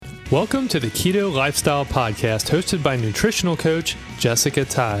Welcome to the Keto Lifestyle Podcast, hosted by nutritional coach Jessica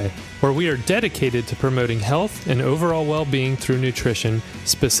Tai, where we are dedicated to promoting health and overall well-being through nutrition,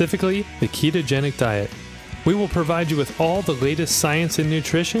 specifically the ketogenic diet. We will provide you with all the latest science in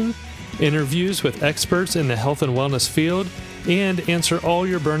nutrition, interviews with experts in the health and wellness field, and answer all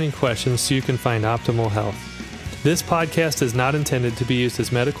your burning questions so you can find optimal health. This podcast is not intended to be used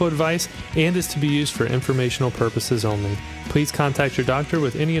as medical advice and is to be used for informational purposes only. Please contact your doctor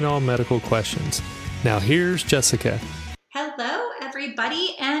with any and all medical questions. Now here's Jessica. Hello,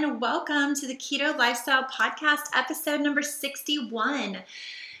 everybody, and welcome to the Keto Lifestyle Podcast, episode number 61.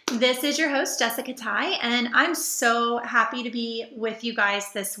 This is your host, Jessica Tai, and I'm so happy to be with you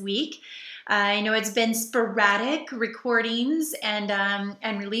guys this week. I know it's been sporadic recordings and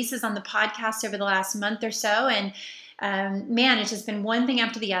releases on the podcast over the last month or so, and man, it's just been one thing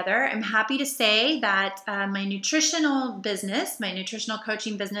after the other. I'm happy to say that my nutritional business, my nutritional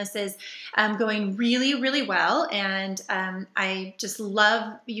coaching business is going really, really well, and I just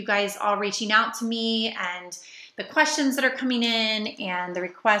love you guys all reaching out to me and the questions that are coming in and the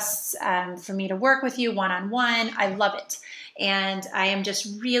requests for me to work with you one-on-one. I love it. And I am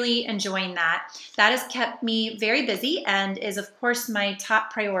just really enjoying that. That has kept me very busy and is, of course, my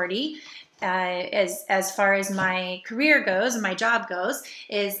top priority as far as my career goes and my job goes,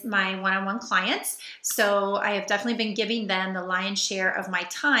 is my one-on-one clients. So I have definitely been giving them the lion's share of my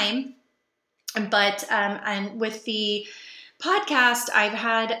time. But and with the podcast, I've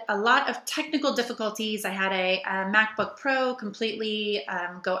had a lot of technical difficulties. I had a MacBook Pro completely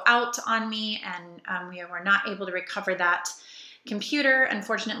go out on me, and we were not able to recover that computer,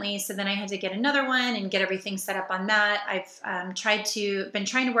 unfortunately. So then I had to get another one and get everything set up on that. I've been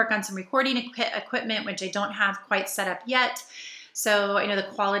trying to work on some recording equipment, which I don't have quite set up yet. So I know the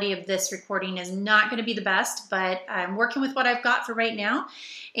quality of this recording is not going to be the best, but I'm working with what I've got for right now.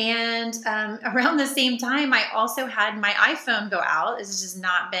 And around the same time, I also had my iPhone go out. This has just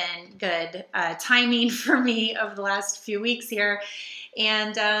not been good timing for me over the last few weeks here.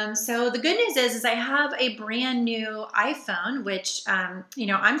 And so the good news is I have a brand new iPhone, which, I'm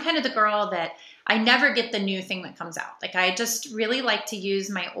kind of the girl that I never get the new thing that comes out. Like, I just really like to use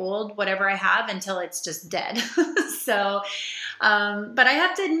my old whatever I have until it's just dead. But I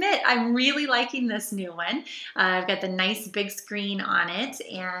have to admit, I'm really liking this new one. I've got the nice big screen on it,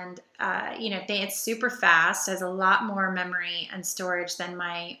 and it's super fast, has a lot more memory and storage than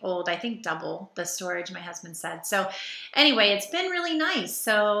my old, I think double the storage, my husband said. So anyway, it's been really nice.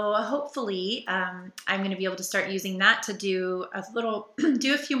 So hopefully I'm going to be able to start using that to do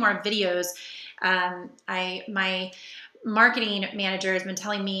a few more videos. My marketing manager has been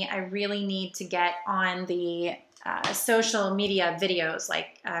telling me I really need to get on the social media videos,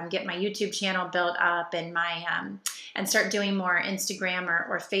 like get my YouTube channel built up and and start doing more Instagram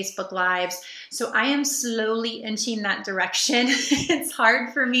or Facebook lives. So I am slowly inching that direction. It's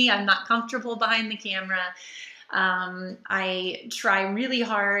hard for me. I'm not comfortable behind the camera. I try really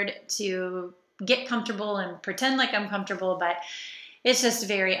hard to get comfortable and pretend like I'm comfortable, but it's just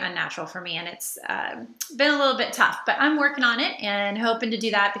very unnatural for me, and it's been a little bit tough, but I'm working on it and hoping to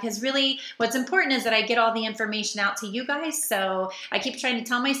do that, because really what's important is that I get all the information out to you guys. So I keep trying to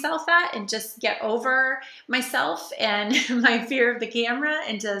tell myself that and just get over myself and my fear of the camera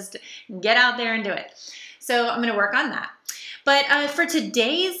and just get out there and do it. So I'm going to work on that. But for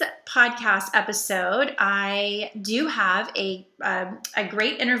today's podcast episode, I do have a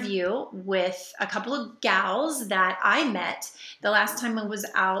great interview with a couple of gals that I met the last time I was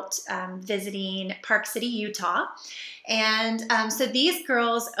out visiting Park City, Utah. And so these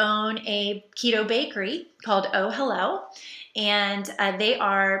girls own a keto bakery called Oh Hello. And they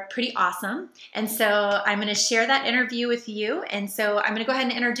are pretty awesome. And so I'm going to share that interview with you. And so I'm going to go ahead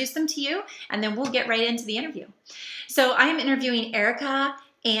and introduce them to you, and then we'll get right into the interview. So I am interviewing Erica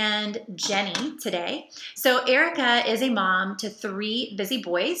and Jenny today. So Erica is a mom to 3 busy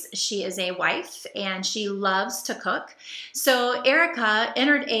boys. She is a wife, and she loves to cook. So Erica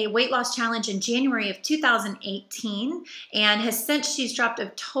entered a weight loss challenge in January of 2018, and she's dropped a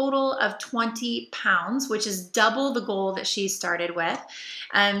total of 20 pounds, which is double the goal that she started with.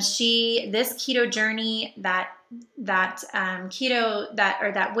 This keto journey, that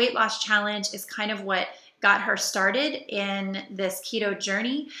weight loss challenge is kind of what got her started in this keto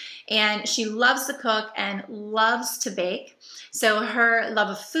journey. And she loves to cook and loves to bake. So her love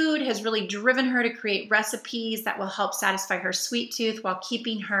of food has really driven her to create recipes that will help satisfy her sweet tooth while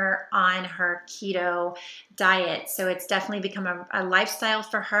keeping her on her keto diet. So it's definitely become a lifestyle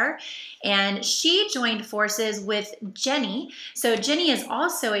for her. And she joined forces with Jenny. So Jenny is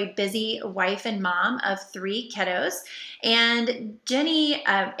also a busy wife and mom of 3 kiddos. And Jenny,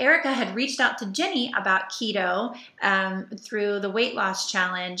 Erica had reached out to Jenny about keto through the weight loss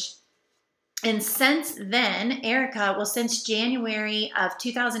challenge. And since then, since January of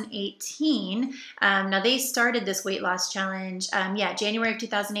 2018, now they started this weight loss challenge, January of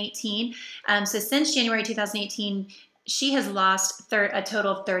 2018. So since January 2018, she has lost a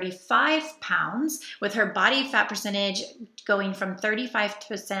total of 35 pounds, with her body fat percentage going from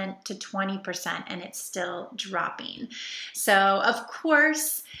 35% to 20%, and it's still dropping. So, of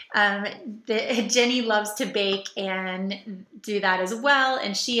course, Jenny loves to bake and do that as well,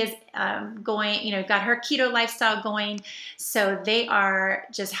 and she is got her keto lifestyle going. So they are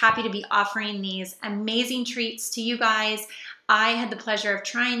just happy to be offering these amazing treats to you guys. I had the pleasure of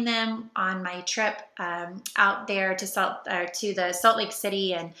trying them on my trip out there to the Salt Lake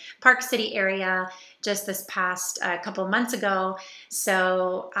City and Park City area just this past couple months ago.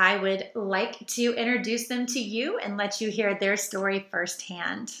 So I would like to introduce them to you and let you hear their story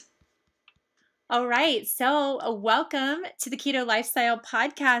firsthand. All right. So welcome to the Keto Lifestyle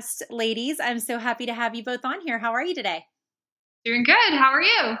Podcast, ladies. I'm so happy to have you both on here. How are you today? Doing good. How are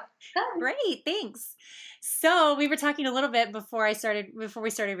you? Good. Great. Thanks. So we were talking a little bit before we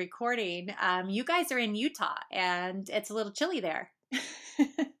started recording. You guys are in Utah, and it's a little chilly there.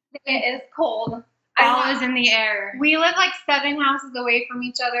 It is cold. Fall is in the air. We live like 7 houses away from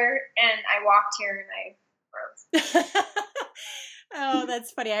each other, and I walked here and I froze. Oh,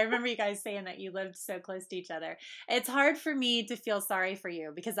 that's funny. I remember you guys saying that you lived so close to each other. It's hard for me to feel sorry for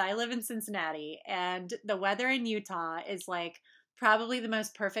you because I live in Cincinnati, and the weather in Utah is like probably the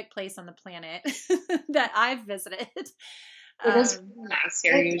most perfect place on the planet that I've visited. It is nice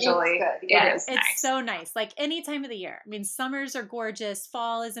here usually. It's so nice. Like any time of the year. I mean, summers are gorgeous.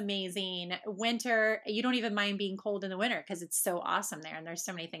 Fall is amazing. Winter, you don't even mind being cold in the winter because it's so awesome there and there's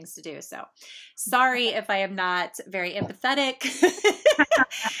so many things to do. So sorry if I am not very empathetic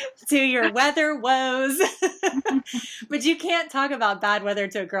to your weather woes, but you can't talk about bad weather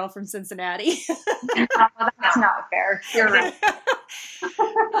to a girl from Cincinnati. That's not fair. You're right.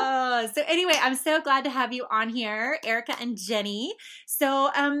 So anyway, I'm so glad to have you on here, Erica and Jenny.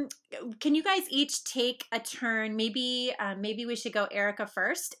 So can you guys each take a turn? Maybe we should go Erica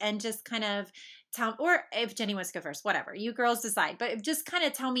first and just kind of tell, or if Jenny wants to go first, whatever. You girls decide. But just kind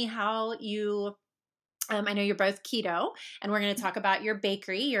of tell me how you I know you're both keto, and we're going to talk about your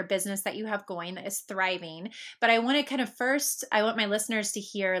bakery, your business that you have going that is thriving. But I want to kind of first, I want my listeners to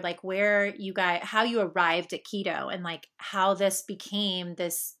hear like how you arrived at keto and like how this became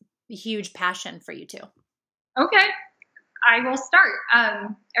this huge passion for you two. Okay. I will start.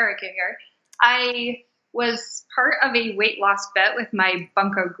 Erica here. I was part of a weight loss bet with my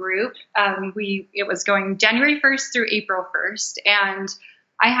Bunko group. It was going January 1st through April 1st, and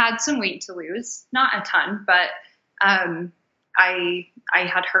I had some weight to lose, not a ton, but I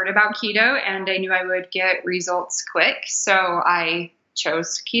had heard about keto and I knew I would get results quick. So I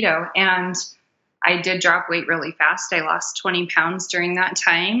chose keto, and I did drop weight really fast. I lost 20 pounds during that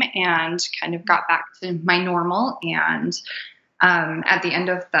time and kind of got back to my normal. And at the end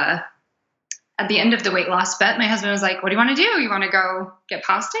of the weight loss bet, my husband was like, "What do you want to do? You want to go get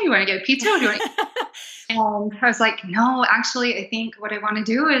pasta? You want to get pizza? What do you want to-" And I was like, "No, actually, I think what I want to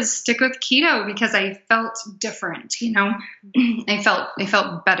do is stick with keto because I felt different, I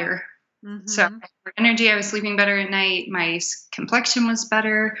felt better." Mm-hmm. So for energy, I was sleeping better at night. My complexion was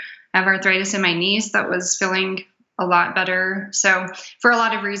better. I have arthritis in my knees that was feeling a lot better. So for a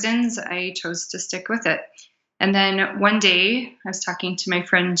lot of reasons, I chose to stick with it. And then one day I was talking to my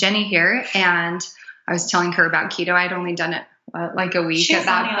friend Jenny here, and I was telling her about keto. I'd only done it like a week at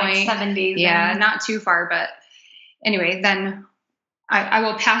that point. Like 7 days. Yeah, not too far, but anyway, then I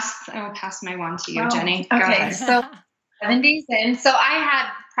will pass my wand to you, Jenny. Go ahead. So 7 days in. So I had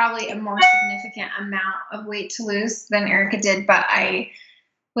probably a more significant amount of weight to lose than Erica did, but I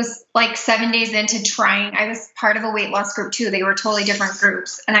was like 7 days into trying. I was part of a weight loss group too. They were totally different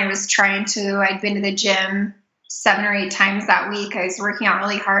groups. And I'd been to the gym 7 or 8 times that week. I was working out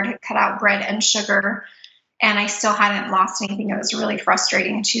really hard to cut out bread and sugar, and I still hadn't lost anything. It was really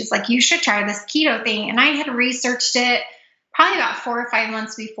frustrating. And she was like, "You should try this keto thing." And I had researched it probably about 4 or 5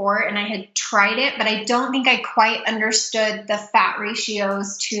 months before, and I had tried it, but I don't think I quite understood the fat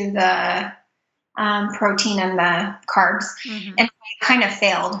ratios to the protein and the carbs. And I kind of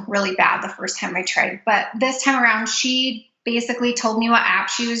failed really bad the first time I tried. But this time around, she basically told me what app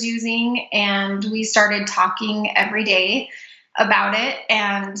she was using, and we started talking every day about it.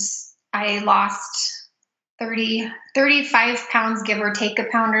 And I lost 35 pounds, give or take a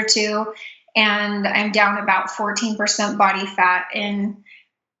pound or two. And I'm down about 14% body fat in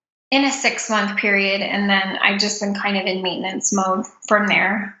a 6-month period. And then I've just been kind of in maintenance mode from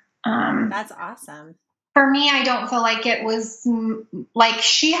there. That's awesome. For me, I don't feel like it was like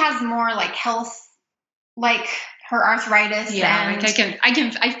she has more like health, like her arthritis. Yeah, and like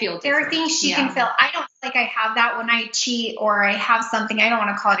I feel there are things she can feel. I don't feel like I have that when I cheat, or I have something, I don't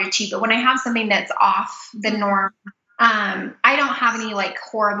want to call it a cheat, but when I have something that's off the norm, I don't have any like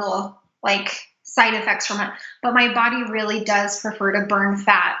horrible like side effects from it, but my body really does prefer to burn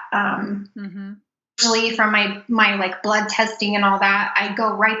fat. Usually from my like blood testing and all that, I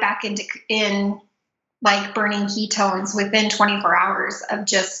go right back in like burning ketones within 24 hours of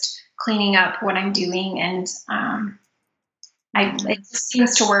just cleaning up what I'm doing. And it just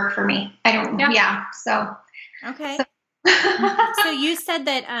seems to work for me. I don't know. Yeah. So. Okay. So you said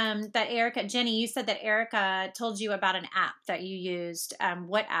that Jenny, you said that Erica told you about an app that you used.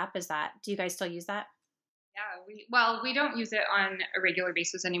 What app is that? Do you guys still use that? Yeah, we don't use it on a regular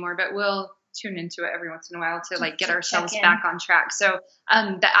basis anymore, but we'll tune into it every once in a while to like get ourselves back on track. So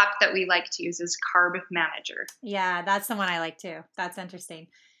the app that we like to use is Carb Manager. Yeah, that's the one I like too. That's interesting.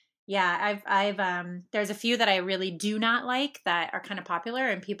 Yeah, I've there's a few that I really do not like that are kind of popular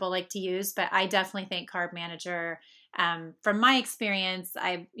and people like to use, but I definitely think Carb Manager, from my experience,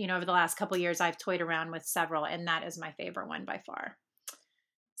 over the last couple of years, I've toyed around with several, and that is my favorite one by far.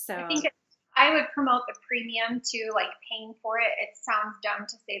 So I think I would promote the premium to like paying for it. It sounds dumb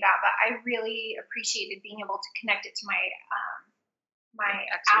to say that, but I really appreciated being able to connect it to my my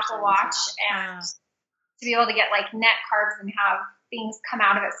Apple Watch and to be able to get like net carbs and have things come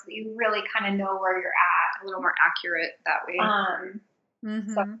out of it so that you really kind of know where you're at. A little more accurate that way.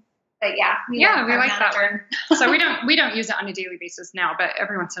 So, but yeah, we like that one. So we don't use it on a daily basis now, but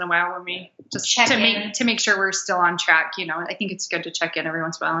every once in a while when we just check to make sure we're still on track, I think it's good to check in every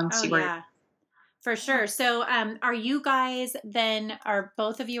once in a while and see where. For sure. So are you guys then, are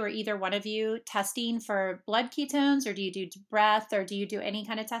both of you or either one of you testing for blood ketones, or do you do breath, or do you do any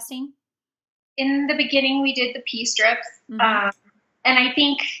kind of testing? In the beginning, we did the P strips. And I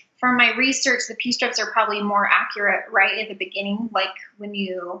think from my research, the P strips are probably more accurate right at the beginning, like when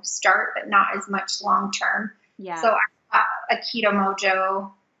you start, but not as much long term. Yeah. So I got a Keto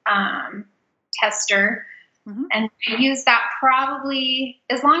Mojo tester. And I use that probably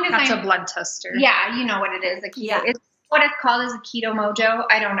as long as That's a blood tester. Yeah, you know what it is. It's what it's called is a Keto Mojo.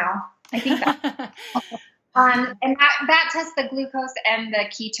 I don't know. I think that. And that tests the glucose and the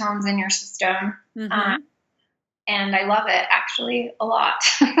ketones in your system. And I love it actually a lot.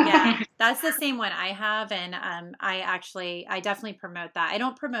 Yeah, that's the same one I have. And I definitely promote that. I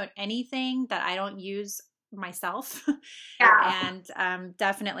don't promote anything that I don't use myself. Yeah. And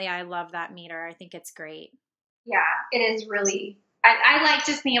definitely I love that meter. I think it's great. Yeah, it is really, I like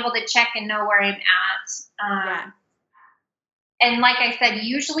just being able to check and know where I'm at. And like I said,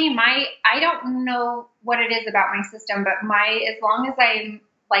 usually I don't know what it is about my system, but as long as I'm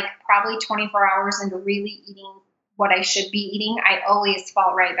like probably 24 hours into really eating what I should be eating, I always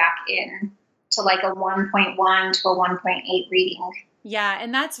fall right back in to like a 1.1 to a 1.8 reading. Yeah.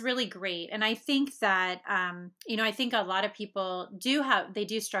 And that's really great. And I think that, I think a lot of people do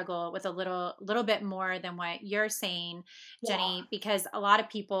struggle with a little bit more than what you're saying, Jenny, because a lot of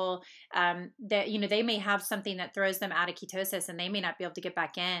people, they may have something that throws them out of ketosis and they may not be able to get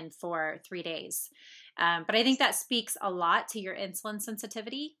back in for 3 days. But I think that speaks a lot to your insulin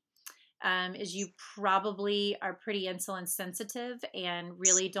sensitivity. Is you probably are pretty insulin sensitive and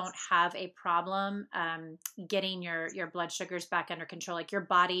really don't have a problem getting your blood sugars back under control. Like your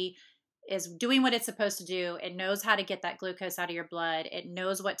body is doing what it's supposed to do. It knows how to get that glucose out of your blood. It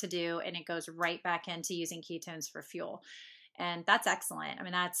knows what to do, and it goes right back into using ketones for fuel. And that's excellent. I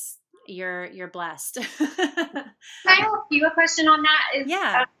mean, you're blessed. Can I ask you a question on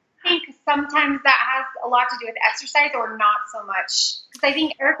that? I think sometimes that has a lot to do with exercise or not so much. Because I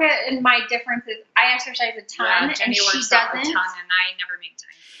think Erica and my difference is I exercise a ton and she doesn't. A ton and I never make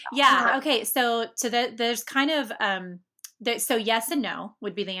time. Yeah. Okay. So there's kind of, so yes and no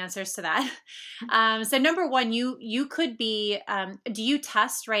would be the answers to that. So number one, you could be, do you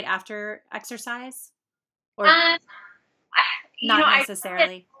test right after exercise? Or not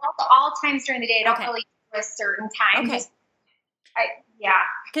necessarily? All times during the day. I don't really do a certain time. Okay. Yeah.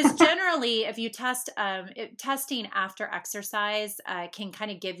 Because generally, if you testing after exercise can kind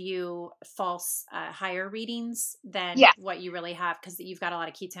of give you false higher readings than what you really have, because you've got a lot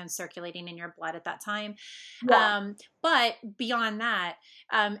of ketones circulating in your blood at that time. Yeah. But beyond that,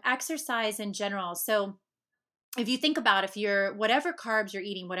 exercise in general. So if you think about whatever carbs you're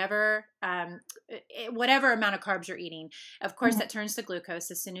eating, whatever amount of carbs you're eating, of course, that turns to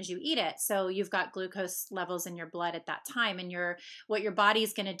glucose as soon as you eat it. So you've got glucose levels in your blood at that time. And what your body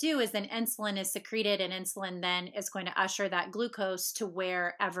is going to do is then insulin is secreted, and insulin then is going to usher that glucose to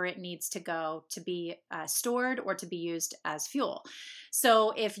wherever it needs to go to be stored or to be used as fuel.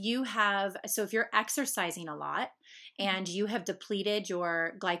 So if you're exercising a lot and you have depleted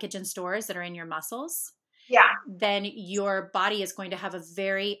your glycogen stores that are in your muscles, then your body is going to have a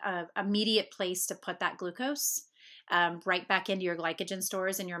very immediate place to put that glucose right back into your glycogen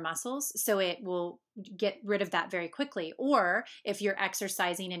stores in your muscles. So it will get rid of that very quickly. Or if you're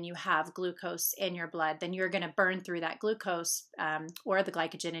exercising and you have glucose in your blood, then you're going to burn through that glucose or the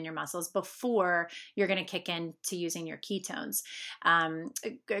glycogen in your muscles before you're going to kick into using your ketones.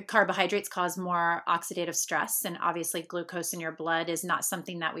 Carbohydrates cause more oxidative stress, and obviously glucose in your blood is not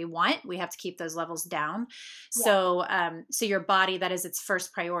something that we want. We have to keep those levels down. So your body, that is its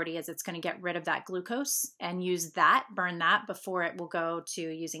first priority, is it's going to get rid of that glucose and burn that before it will go to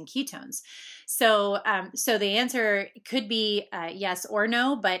using ketones. So the answer could be yes or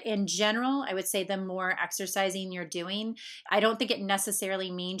no, but in general, I would say the more exercising you're doing, I don't think it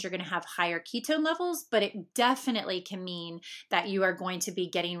necessarily means you're going to have higher ketone levels, but it definitely can mean that you are going to be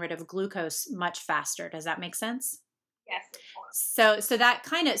getting rid of glucose much faster. Does that make sense? Yes, of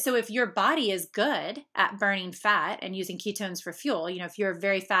course. So if your body is good at burning fat and using ketones for fuel, if you're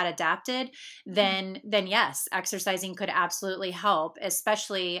very fat adapted, then yes, exercising could absolutely help,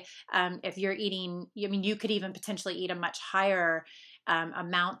 especially if you're eating, you could even potentially eat a much higher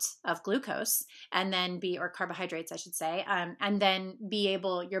amount of glucose or carbohydrates, I should say, and then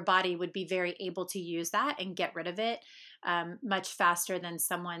your body would be very able to use that and get rid of it much faster than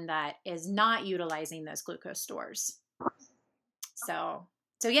someone that is not utilizing those glucose stores. So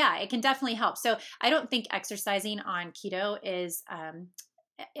yeah, it can definitely help. So I don't think exercising on keto is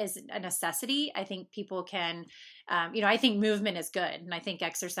a necessity. I think people can, I think movement is good, and I think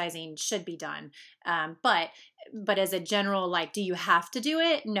exercising should be done. But as a general, do you have to do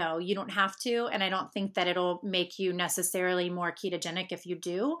it? No, you don't have to. And I don't think that it'll make you necessarily more ketogenic if you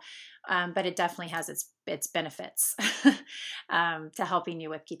do. But it definitely has its benefits to helping you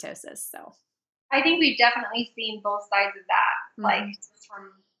with ketosis. So I think we've definitely seen both sides of that. Just from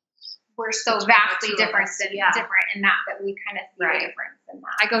we're so vastly different in that we kind of see the difference in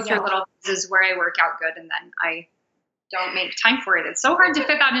that. I go through little phases where I work out good and then I don't make time for it. It's so hard to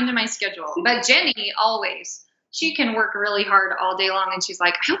fit that into my schedule. But Jenny she can work really hard all day long, and she's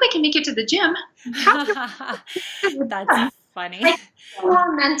like, I hope I can make it to the gym. That's funny.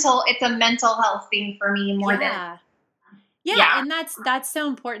 It's a mental health thing for me more than. Yeah. And that's so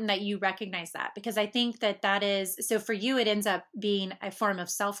important that you recognize that, because I think that is, so for you, it ends up being a form of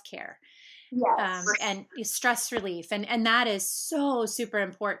self-care. Yes. And stress relief. And that is so super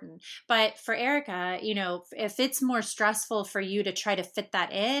important. But for Erica, if it's more stressful for you to try to fit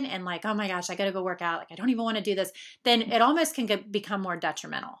that in and oh my gosh, I got to go work out. I don't even want to do this. Then it almost can become more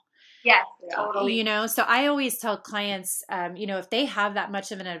detrimental. Yes, totally. So I always tell clients, if they have that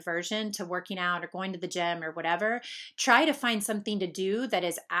much of an aversion to working out or going to the gym or whatever, try to find something to do that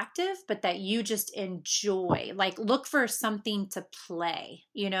is active, but that you just enjoy. Look for something to play,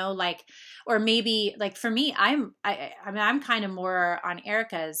 or maybe for me, I'm kind of more on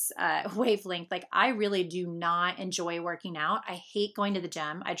Erica's wavelength. I really do not enjoy working out. I hate going to the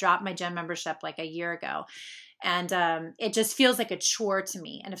gym. I dropped my gym membership a year ago. And it just feels like a chore to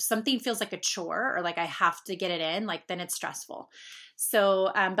me. And if something feels like a chore or I have to get it in, then it's stressful. So,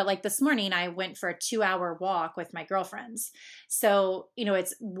 but this morning I went for a 2-hour walk with my girlfriends. So,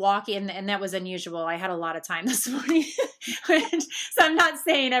 it's walking, and that was unusual. I had a lot of time this morning. So I'm not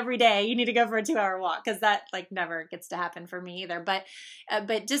saying every day you need to go for a 2-hour walk, because that never gets to happen for me either.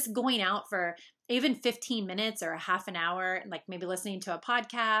 But just going out for even 15 minutes or a half an hour, maybe listening to a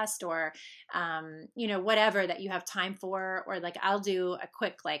podcast or, whatever that you have time for, or I'll do a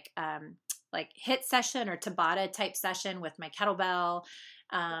quick, HIIT session or Tabata type session with my kettlebell,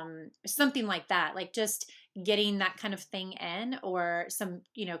 something like that, just getting that kind of thing in, or some,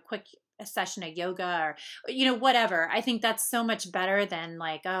 quick session of yoga or, whatever. I think that's so much better than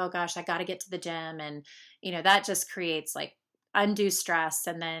oh gosh, I got to get to the gym. And, that just creates undue stress.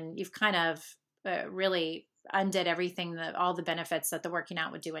 And then you've kind of really undid everything, all the benefits that the working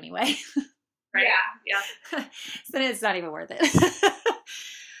out would do anyway. Right. Yeah. So it's not even worth it.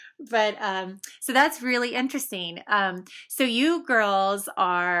 But so that's really interesting. So you girls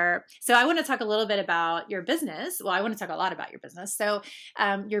are, so I want to talk a little bit about your business. Well, I want to talk a lot about your business. So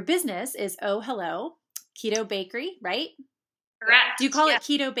your business is Oh Hello Keto Bakery, right? Correct. Do you call it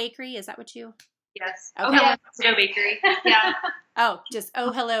Keto Bakery? Is that what you? Yes. Okay. Oh, Hello Keto Bakery. Yeah. Oh, just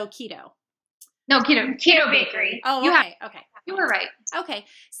Oh Hello Keto. No, Keto Bakery. Oh, okay. You were right. Okay.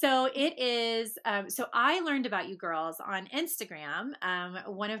 So it is, so I learned about you girls on Instagram.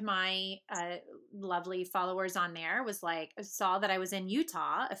 One of my lovely followers on there was like, saw that I was in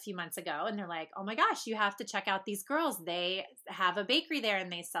Utah a few months ago, and they're like, oh my gosh, you have to check out these girls. They have a bakery there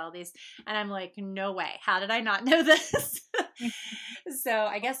and they sell these. And I'm like, no way. How did I not know this? So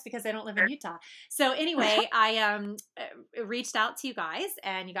I guess because I don't live in Utah. So anyway, I reached out to you guys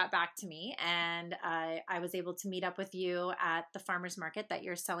and you got back to me, and I was able to meet up with you at the farmers market that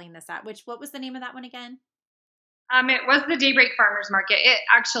you're selling this at. What was the name of that one again? It was the Daybreak Farmers Market. It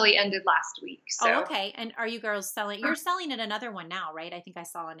actually ended last week. So. Oh, okay. And are you girls selling? You're selling at another one now, right? I think I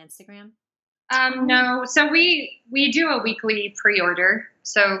saw on Instagram. No. So we do a weekly pre-order.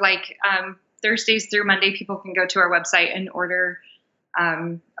 So like Thursdays through Monday, people can go to our website and order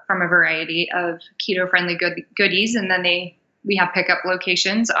from a variety of keto-friendly goodies, and then we have pickup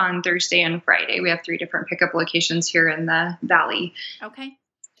locations on Thursday and Friday. We have 3 different pickup locations here in the Valley. Okay.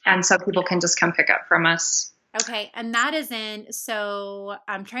 And so people can just come pick up from us. Okay. And that is so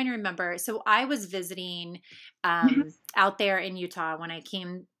I'm trying to remember. So I was visiting out there in Utah when I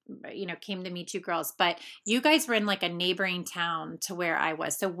came to meet you girls, but you guys were in like a neighboring town to where I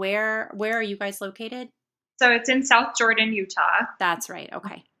was. So where are you guys located? So it's in South Jordan, Utah. That's right.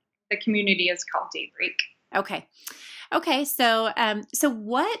 Okay. The community is called Daybreak. Okay. Okay. So,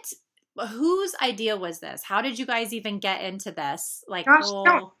 whose idea was this? How did you guys even get into this? Like,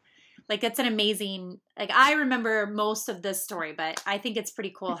 like it's an amazing, like I remember most of this story, but I think it's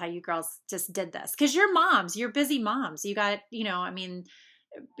pretty cool how you girls just did this. 'Cause you're moms, you're busy moms. You got, you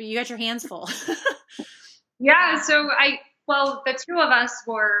got your hands full. Yeah. So the 2 of us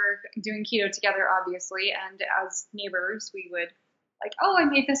were doing keto together, obviously. And as neighbors, we would like, oh, I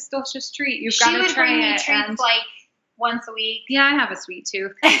made this delicious treat. You've got to try it. Treats and like once a week. Yeah, I have a sweet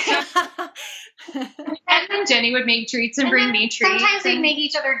tooth. And then Jenny would make treats and bring me treats. Sometimes we'd make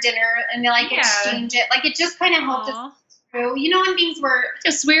each other dinner and they exchange it. Like it just kind of helped us through. When things were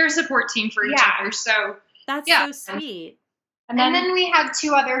we're a support team for each other. So that's so sweet. And then we had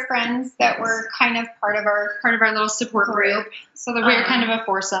 2 other friends that were kind of part of our little support group. So that we were kind of a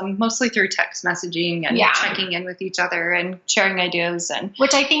foursome, mostly through text messaging and checking in with each other and sharing ideas. And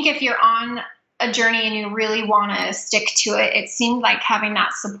which I think if you're on a journey and you really want to stick to it, it seemed like having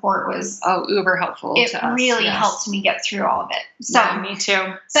that support was uber helpful. It really helped me get through all of it. So yeah, me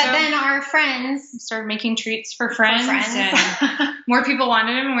too. But then our friends started making treats for friends. And more people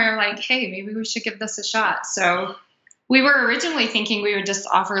wanted them. And we were like, hey, maybe we should give this a shot. So we were originally thinking we would just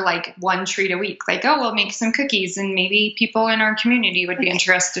offer like 1 treat a week. Like, we'll make some cookies and maybe people in our community would be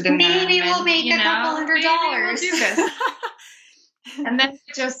interested in them. Maybe we'll make a couple $100. We'll do this. And then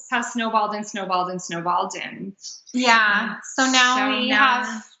it just has snowballed and snowballed and snowballed. And yeah. So now we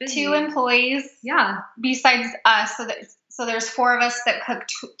have 2 employees. Yeah. Besides us. So there's 4 of us that cook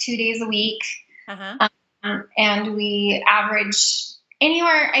 2 days a week. Uh-huh. And we average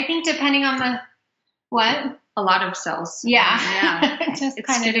anywhere, I think, depending on a lot of sales. Yeah. It just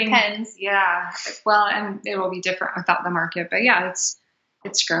kind of depends. Yeah. Well, and it will be different without the market, but yeah,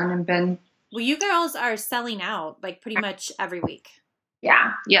 it's grown and been. Well, you girls are selling out like pretty much every week.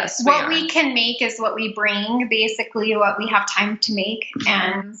 Yeah. Yes. What we can make is what we bring, basically what we have time to make.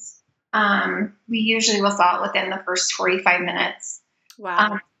 And we usually will sell it within the first 45 minutes.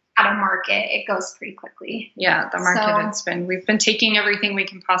 Wow. At a market, it goes pretty quickly. Yeah, the market we've been taking everything we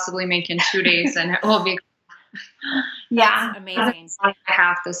can possibly make in 2 days, and it will be. Yeah, amazing.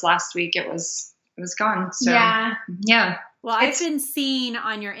 Half this last week, it was gone. So yeah. Well, I've been seeing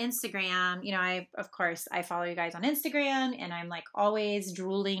on your Instagram, I follow you guys on Instagram, and I'm like always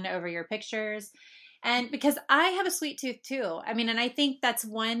drooling over your pictures. And because I have a sweet tooth too. I mean, and I think that's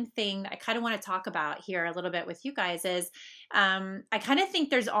one thing I kind of want to talk about here a little bit with you guys is I kind of think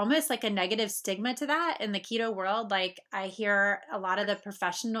there's almost like a negative stigma to that in the keto world. Like I hear a lot of the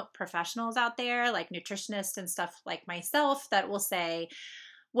professionals out there, like nutritionists and stuff like myself, that will say,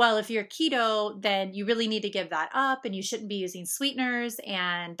 well, if you're keto, then you really need to give that up and you shouldn't be using sweeteners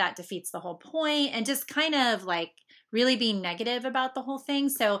and that defeats the whole point, and just kind of like really being negative about the whole thing.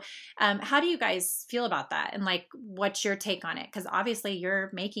 So how do you guys feel about that? And like, what's your take on it? Because obviously you're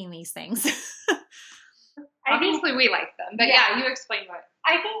making these things. Obviously we like them, but yeah, you explain what.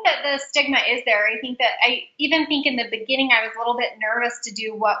 I think that the stigma is there. I think in the beginning, I was a little bit nervous to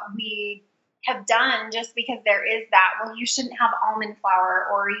do what we have done just because there is that, well, you shouldn't have almond flour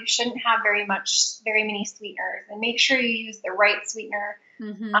or you shouldn't have very many sweeteners, and make sure you use the right sweetener.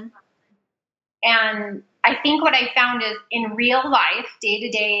 Mm-hmm. And I think what I found is in real life, day to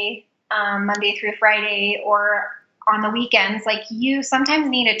day, Monday through Friday, or on the weekends, like you sometimes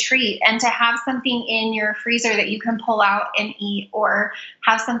need a treat, and to have something in your freezer that you can pull out and eat, or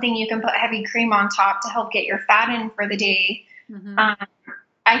have something you can put heavy cream on top to help get your fat in for the day. Mm-hmm.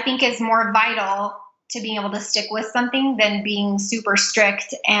 I think is more vital to being able to stick with something than being super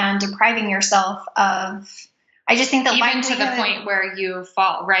strict and depriving yourself of. I just think even to the point where you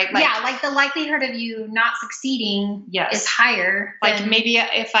fall, right? Like the likelihood of you not succeeding is higher. Like maybe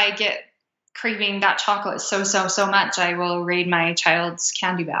if I get craving that chocolate so much, I will raid my child's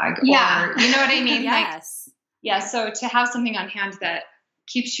candy bag. Yeah. Or, you know what I mean? Yes. So to have something on hand that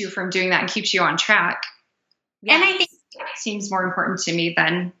keeps you from doing that and keeps you on track. Yes. And I think seems more important to me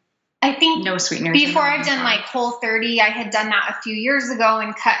than no sweeteners. Before I've done like Whole30, I had done that a few years ago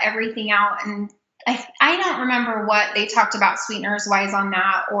and cut everything out. And I don't remember what they talked about sweeteners wise on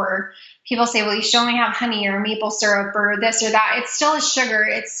that, or people say, well, you should only have honey or maple syrup or this or that. It's still a sugar.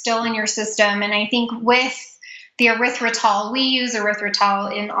 It's still in your system. And I think with the erythritol, we use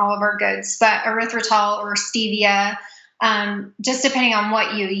erythritol in all of our goods, but erythritol or stevia, just depending on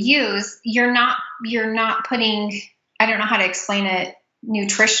what you use, you're not putting, I don't know how to explain it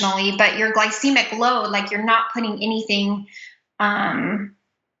nutritionally, but your glycemic load, like you're not putting anything,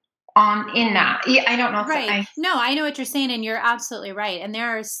 on in that. I don't know. Right. No, I know what you're saying, and you're absolutely right. And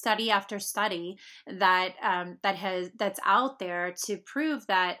there are study after study that that's out there to prove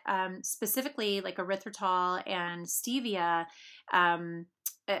that specifically like erythritol and stevia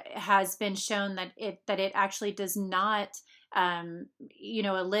has been shown that it actually does not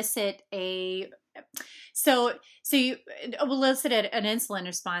elicit a you elicit an insulin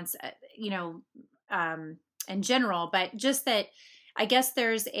response in general, but just that. I guess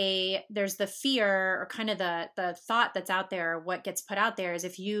there's the fear, or kind of the thought that's out there. What gets put out there is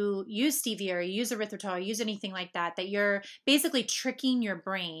if you use stevia or you use erythritol or use anything like that, that you're basically tricking your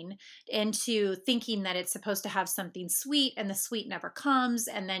brain into thinking that it's supposed to have something sweet, and the sweet never comes.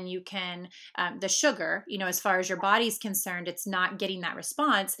 And then you can, the sugar, as far as your body's concerned, it's not getting that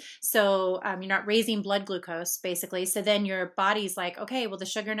response. So you're not raising blood glucose basically. So then your body's like, okay, well the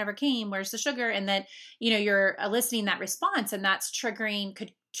sugar never came. Where's the sugar? And then, you're eliciting that response, and that's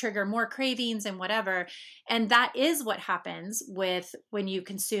could trigger more cravings and whatever. And that is what happens when you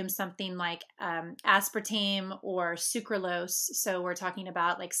consume something like aspartame or sucralose. So we're talking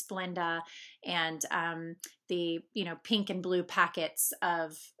about like Splenda and the pink and blue packets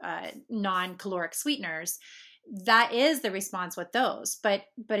of non-caloric sweeteners. That is the response with those, but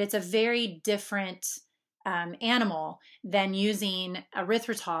it's a very different animal than using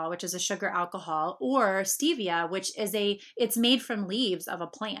erythritol, which is a sugar alcohol, or stevia, which is it's made from leaves of a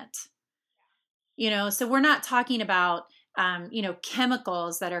plant. So we're not talking about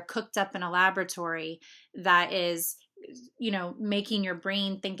chemicals that are cooked up in a laboratory that is making your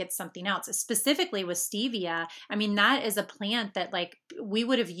brain think it's something else. Specifically with stevia, I mean, that is a plant that like we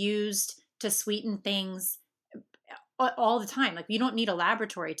would have used to sweeten things all the time. Like you don't need a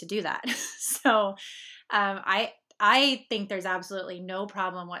laboratory to do that. So I think there's absolutely no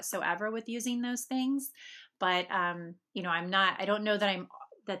problem whatsoever with using those things, but I don't know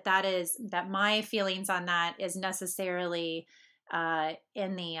that my feelings on that is necessarily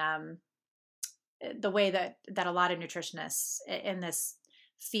in the way that a lot of nutritionists in this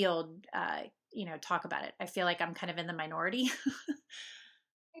field talk about it. I feel like I'm kind of in the minority.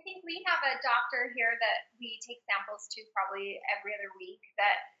 I think we have a doctor here that we take samples to probably every other week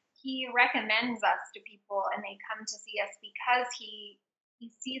that he recommends us to people, and they come to see us because he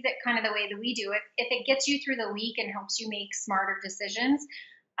sees it kind of the way that we do. If it gets you through the week and helps you make smarter decisions,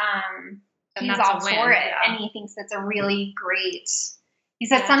 he's all for it. Yeah. And he thinks it's a really great, he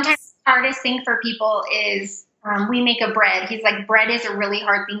said sometimes the hardest thing for people is we make a bread. He's like, bread is a really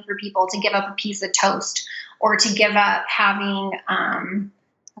hard thing for people to give up a piece of toast or to give up having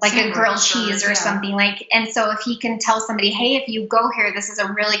like a grilled cheese or something like. And so if he can tell somebody, hey, if you go here, this is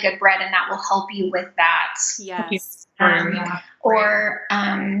a really good bread and that will help you with that. Yes. Or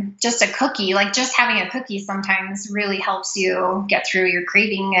just a cookie, like just having a cookie sometimes really helps you get through your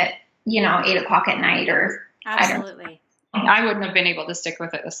craving at, 8:00 at night or. Absolutely. I wouldn't have been able to stick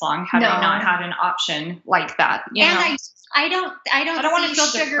with it this long had I not had an option like that. I don't want to feel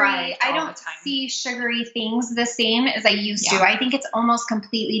sugary. I don't see sugary things the same as I used to. I think it's almost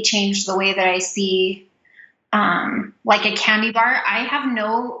completely changed the way that I see like a candy bar. I have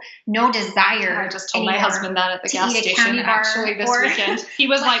no desire. I just told my husband that at the gas station candy bar actually this weekend. He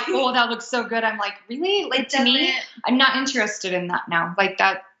was like, "Oh, that looks so good." I'm like, "Really?" Like, to me, I'm not interested in that now. Like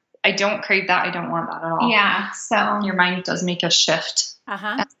that, I don't crave that. I don't want that at all. Yeah. So your mind does make a shift.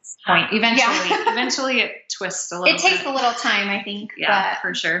 Uh-huh. Point. Eventually it twists a little. It takes a little time, I think. Yeah,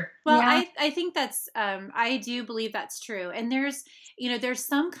 for sure. Well, yeah. I think that's, I do believe that's true. And there's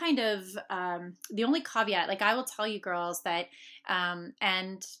some kind of, the only caveat, like I will tell you girls that,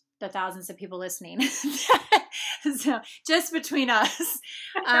 and the thousands of people listening, so just between us,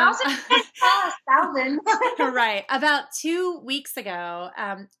 thousands. Right. About 2 weeks ago,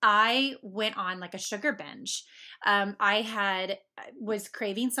 I went on like a sugar binge. I was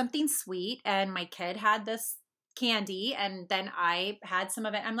craving something sweet, and my kid had this candy, and then I had some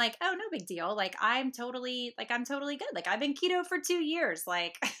of it. I'm like, oh, no big deal. Like I'm totally good. Like I've been keto for 2 years.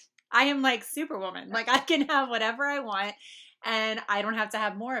 Like I am like Superwoman. Like I can have whatever I want, and I don't have to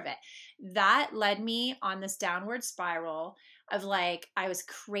have more of it. That led me on this downward spiral of like, I was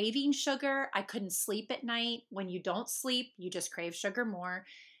craving sugar. I couldn't sleep at night. When you don't sleep, you just crave sugar more.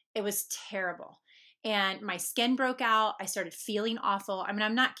 It was terrible. And my skin broke out. I started feeling awful. I mean,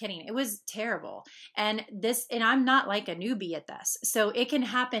 I'm not kidding. It was terrible. And I'm not like a newbie at this. So it can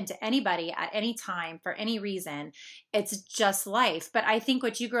happen to anybody at any time for any reason. It's just life. But I think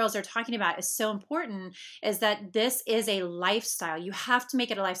what you girls are talking about is so important, is that this is a lifestyle. You have to make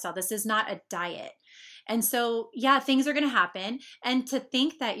it a lifestyle. This is not a diet. And so, yeah, things are going to happen. And to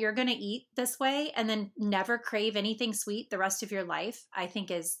think that you're going to eat this way and then never crave anything sweet the rest of your life, I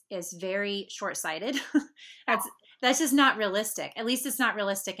think is very short-sighted. That's just not realistic. At least it's not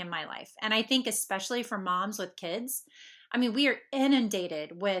realistic in my life. And I think especially for moms with kids, I mean, we are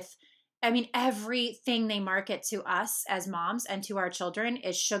inundated with, everything they market to us as moms and to our children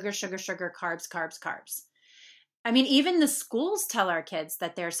is sugar, sugar, sugar, carbs, carbs, carbs. I mean, even the schools tell our kids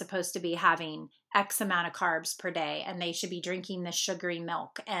that they're supposed to be having X amount of carbs per day, and they should be drinking this sugary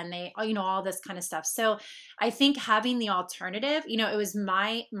milk, and they, all this kind of stuff. So I think having the alternative, it was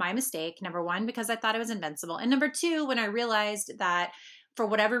my mistake, number one, because I thought it was invincible. And number two, when I realized that for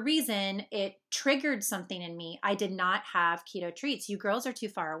whatever reason, it triggered something in me, I did not have keto treats. You girls are too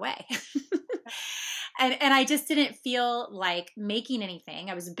far away. And I just didn't feel like making anything.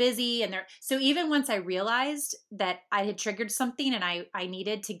 I was busy, so even once I realized that I had triggered something and I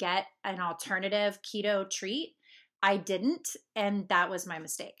needed to get an alternative keto treat, I didn't, and that was my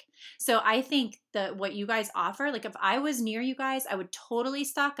mistake. So I think that what you guys offer, like if I was near you guys, I would totally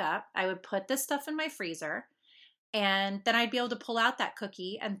stock up. I would put this stuff in my freezer, and then I'd be able to pull out that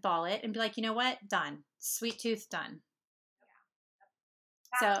cookie and thaw it and be like, you know what? Done. Sweet tooth done.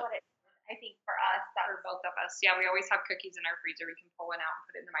 Yeah. That's what it is. I think for us, that for both of us, yeah, we always have cookies in our freezer. We can pull one out and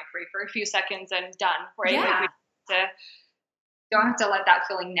put it in the microwave for a few seconds and done. Right? Yeah. Like don't have to let that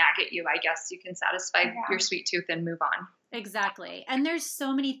feeling nag at you. I guess you can satisfy your sweet tooth and move on. Exactly. And there's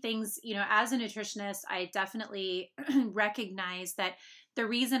so many things, as a nutritionist, I definitely recognize that the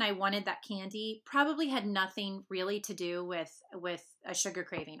reason I wanted that candy probably had nothing really to do with a sugar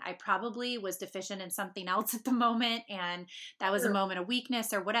craving. I probably was deficient in something else at the moment, and that was a moment of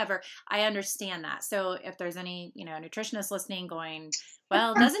weakness or whatever. I understand that. So if there's any, nutritionist listening going,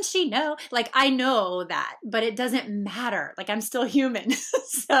 well, doesn't she know? Like, I know that, but it doesn't matter. Like, I'm still human.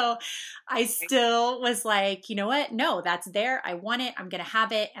 So I still was like, you know what? No, that's there. I want it. I'm going to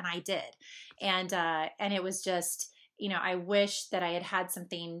have it. And I did. And it was just, I wish that I had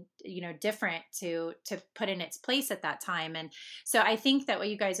something, different to put in its place at that time. And so I think that what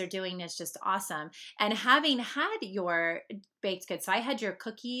you guys are doing is just awesome. And having had your baked goods, so I had your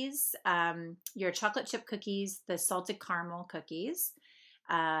cookies, your chocolate chip cookies, the salted caramel cookies,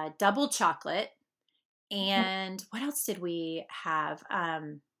 double chocolate. And what else did we have?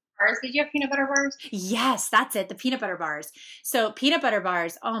 Bars. Did you have peanut butter bars? Yes, that's it. The peanut butter bars. So peanut butter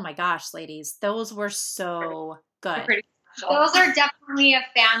bars. Oh my gosh, ladies, those were so good. Those are definitely a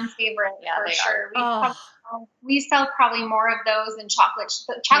fan favorite for sure. We sell probably more of those than chocolate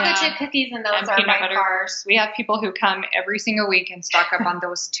chip cookies, and those are peanut by butter far. Bars. We have people who come every single week and stock up on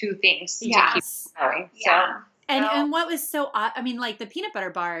those two things to keep going. Yeah. So. And what was so odd, like the peanut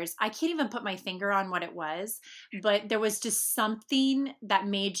butter bars, I can't even put my finger on what it was, but there was just something that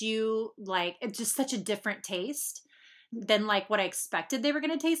made you like, it's just such a different taste than like what I expected they were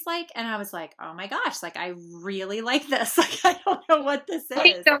going to taste like. And I was like, oh my gosh, like I really like this. Like, I don't know what this is. I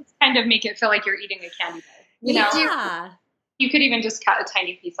think those kind of make it feel like you're eating a candy bar. Yeah. You could even just cut a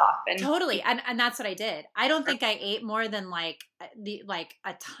tiny piece off and totally. And that's what I did. I don't think I ate more than like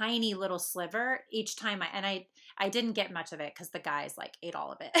a tiny little sliver each time. I didn't get much of it because the guys like ate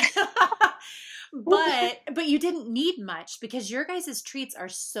all of it. but you didn't need much because your guys' treats are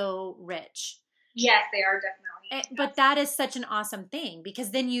so rich. Yes, they are definitely. But that is such an awesome thing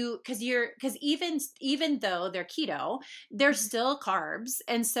because then because even though they're keto, they're still carbs.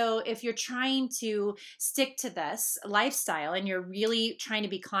 And so if you're trying to stick to this lifestyle and you're really trying to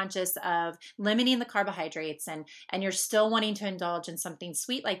be conscious of limiting the carbohydrates and you're still wanting to indulge in something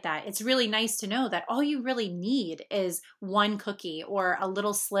sweet like that, it's really nice to know that all you really need is one cookie or a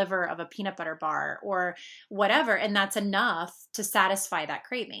little sliver of a peanut butter bar or whatever. And that's enough to satisfy that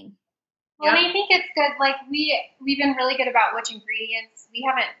craving. Well, and I think it's good. Like we've been really good about which ingredients. We've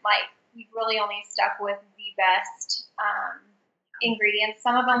really only stuck with the best ingredients.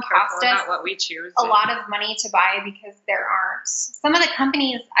 Some of them cost us what we choose. a lot of money to buy because there aren't some of the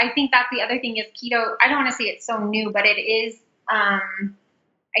companies. I think that's the other thing is keto. I don't want to say it's so new, but it is. I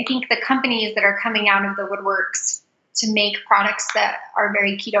think the companies that are coming out of the woodworks to make products that are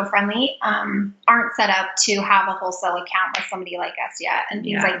very keto friendly aren't set up to have a wholesale account with somebody like us yet and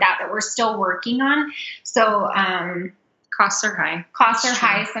things like that we're still working on. So costs are high.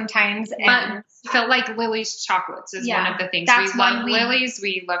 High sometimes. But I feel like Lily's chocolates is one of the things. We love Lily's.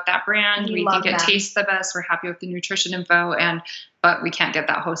 We love that brand. We think it tastes the best. We're happy with the nutrition info but we can't get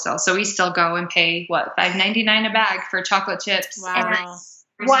that wholesale. So we still go and pay $5.99 a bag for chocolate chips. Wow.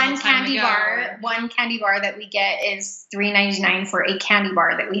 One candy bar that we get is $3.99 for a candy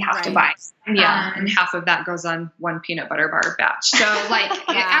bar that we have to buy. Yeah, and half of that goes on one peanut butter bar batch. So it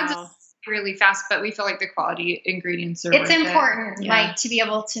adds up really fast, but we feel like the quality ingredients are. It's important, to be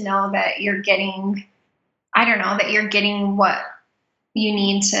able to know that you're getting. I don't know that you're getting what you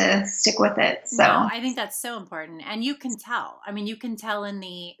need to stick with it. So I think that's so important, and you can tell. I mean, you can tell in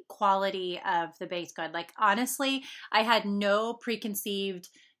the quality of the baked good. Like honestly, I had no preconceived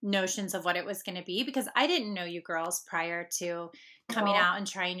notions of what it was going to be because I didn't know you girls prior to coming out and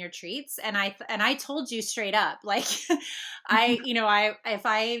trying your treats. And I told you straight up, like, if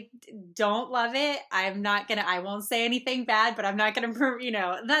I don't love it, I won't say anything bad, but I'm not going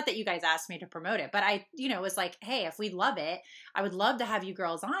to, not that you guys asked me to promote it, but I, was like, hey, if we love it, I would love to have you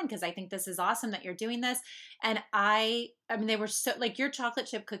girls on because I think this is awesome that you're doing this. And I mean, they were so like your chocolate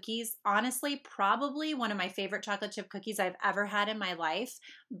chip cookies, honestly, probably one of my favorite chocolate chip cookies I've ever had in my life,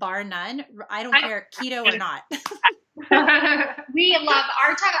 bar none. I don't care, keto or not. We love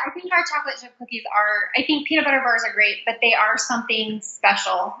our chocolate. I think our chocolate chip cookies I think peanut butter bars are great, but they are something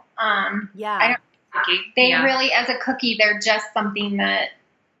special. They really, as a cookie, they're just something that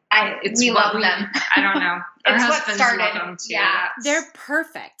we love them. I don't know. It's what started. Them too. Yeah. They're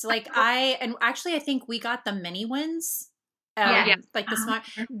perfect. Like I think we got the mini ones. Like the smart,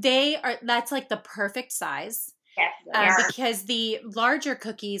 that's like the perfect size. Yes, because the larger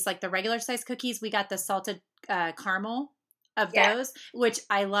cookies, like the regular size cookies, we got the salted caramel of those, which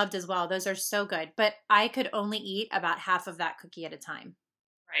I loved as well. Those are so good, but I could only eat about half of that cookie at a time.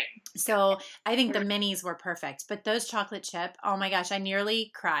 Right. So I think the minis were perfect, but those chocolate chip, oh my gosh, I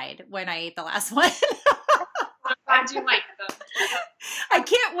nearly cried when I ate the last one. I do like them. I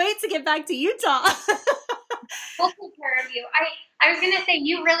can't wait to get back to Utah. We'll take care of you. I was going to say,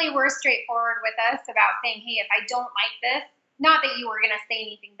 you really were straightforward with us about saying, hey, if I don't like this, not that you were going to say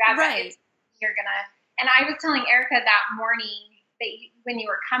anything bad, right. But you're going to, and I was telling Erica that morning that when you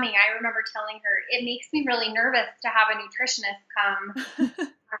were coming, I remember telling her, it makes me really nervous to have a nutritionist come.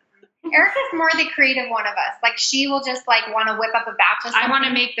 Erica's more the creative one of us. Like she will just want to whip up a batch of something. I want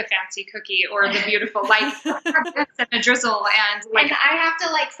to make the fancy cookie or the beautiful and a drizzle and I have to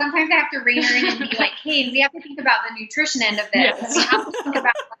sometimes I have to rein her in and be like, hey, we have to think about the nutrition end of this. Yes. We have to think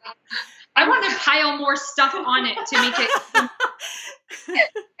about I want to pile more stuff on it to make it.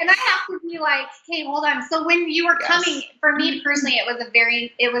 And I have to be like, hey, hold on. So when you were coming, for me personally,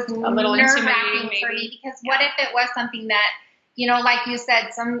 it was a little nerve-wracking for me because what if it was something that, like you said,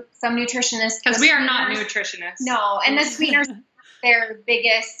 some nutritionists. Because we are not nutritionists. No, and the sweeteners, their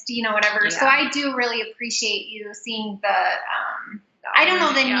biggest, whatever. Yeah. So I do really appreciate you seeing the, I don't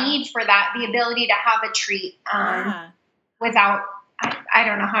know, the need for that, the ability to have a treat without, I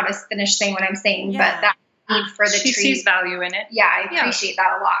don't know how to finish saying what I'm saying, but that need for the treat. She sees value in it. Yeah, I appreciate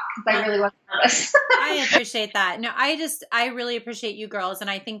that a lot because I really was nervous. I appreciate that. No, I really appreciate you girls. And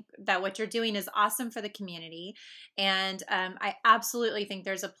I think that what you're doing is awesome for the community. And I absolutely think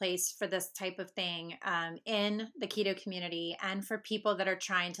there's a place for this type of thing in the keto community and for people that are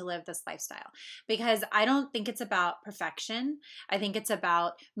trying to live this lifestyle. Because I don't think it's about perfection. I think it's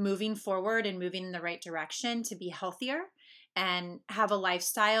about moving forward and moving in the right direction to be healthier and have a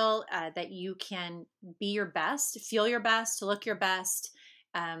lifestyle that you can be your best, feel your best, look your best.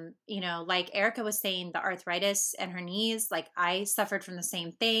 Like Erica was saying, the arthritis in her knees, like I suffered from the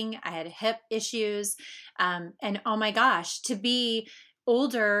same thing. I had hip issues. And oh my gosh, to be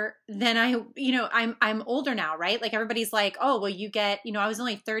older than I'm older now, right? Like everybody's like, oh, well, you get, I was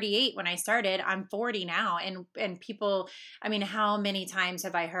only 38 when I started. I'm 40 now. And people, I mean, how many times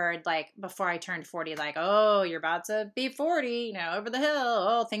have I heard, like, before I turned 40, like, oh, you're about to be 40, over the hill.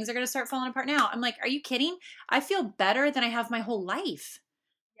 Oh, things are going to start falling apart now. I'm like, are you kidding? I feel better than I have my whole life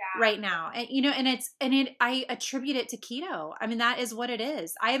right now. And I attribute it to keto. I mean, that is what it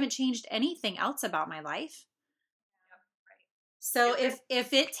is. I haven't changed anything else about my life. So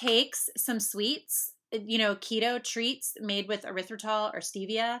if it takes some sweets, keto treats made with erythritol or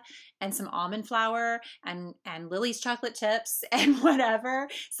stevia and some almond flour and Lily's chocolate chips and whatever,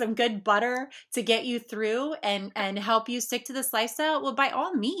 some good butter to get you through and help you stick to this lifestyle, well, by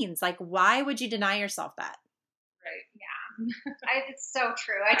all means, like, why would you deny yourself that? Right. Yeah. It's so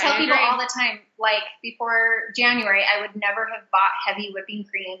true. I tell people all the time, like, before January, I would never have bought heavy whipping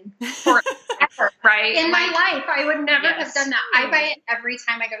cream forever. Right. In my life, I would never have done that. I buy it every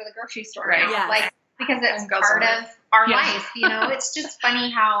time I go to the grocery store now. Yes. Like, because it's part of our life, It's just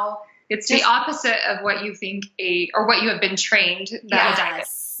funny how it's the opposite of what you think or what you have been trained that a diet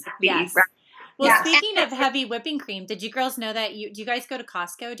would be. Yes. Right? Well, speaking of heavy whipping cream, did you girls know that do you guys go to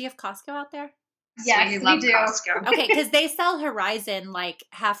Costco? Do you have Costco out there? Yes, we do. Costco. Okay, because they sell Horizon, like,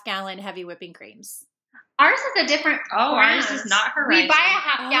 half-gallon heavy whipping creams. Ours is a different brand. Ours is not Horizon. We buy a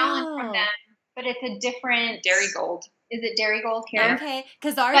half-gallon from them, but it's a different... Dairy Gold. Is it Dairy Gold here? Okay,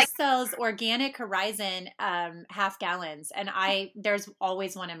 because ours sells organic Horizon half gallons, and there's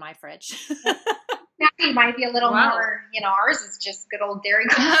always one in my fridge. That might be a little more, ours is just good old Dairy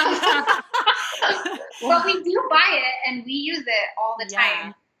Gold. But we do buy it, and we use it all the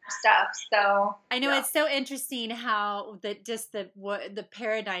time. Stuff. So I know it's so interesting how the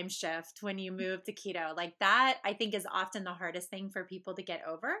paradigm shift when you move to keto, like that, I think is often the hardest thing for people to get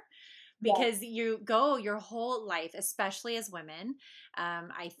over. Because you go your whole life, especially as women,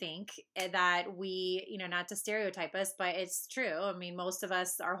 I think that we, not to stereotype us, but it's true. I mean, most of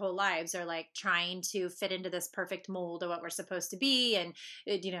us, our whole lives are like trying to fit into this perfect mold of what we're supposed to be. And,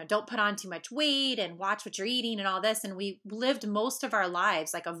 don't put on too much weight and watch what you're eating and all this. And we lived most of our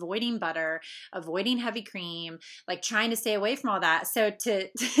lives like avoiding butter, avoiding heavy cream, like trying to stay away from all that. So to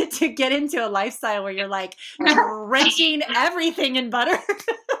get into a lifestyle where you're like drenching everything in butter.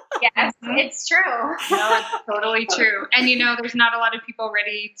 Yes, it's true. No, it's totally true. And there's not a lot of people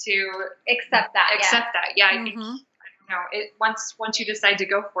ready to accept that. Yeah, I think once you decide to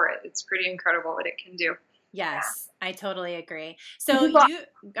go for it, it's pretty incredible what it can do. Yes, I totally agree. So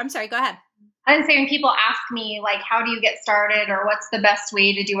I'm sorry, go ahead. I was saying, people ask me, like, how do you get started or what's the best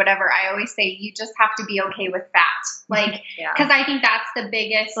way to do whatever? I always say you just have to be okay with fat. Like, because I think that's the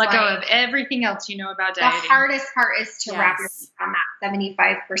biggest. Let go of everything else about dieting. The hardest part is to wrap yourself on that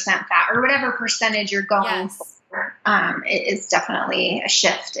 75% fat or whatever percentage you're going for. It is definitely a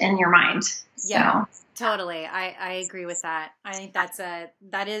shift in your mind. So. Yeah. Totally. I agree with that. I think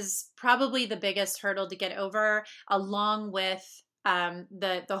that is probably the biggest hurdle to get over, along with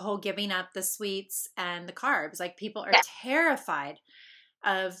the whole giving up the sweets and the carbs. Like, people are terrified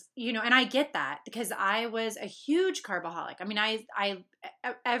of, and I get that because I was a huge carboholic. I mean, I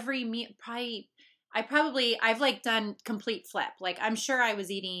every meal I've like done complete flip. Like, I'm sure I was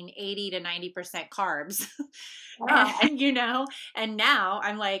eating 80 to 90% carbs and now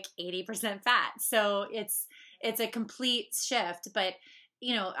I'm like 80% fat. So it's a complete shift, but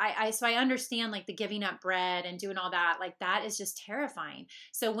so I understand, like, the giving up bread and doing all that, like, that is just terrifying.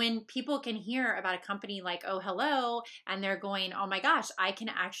 So when people can hear about a company like Oh Hello, and they're going, oh my gosh, I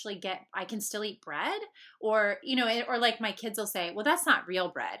can still eat bread, or, or like my kids will say, well, that's not real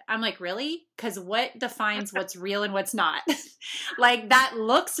bread. I'm like, really? Because what defines what's real and what's not? Like, that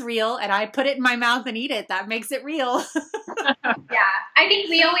looks real and I put it in my mouth and eat it. That makes it real. Yeah. I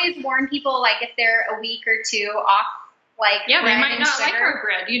think we always warn people, like, if they're a week or two off, like, they might not like our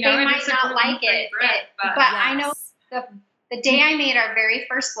bread, they might not like it. But I know the day I made our very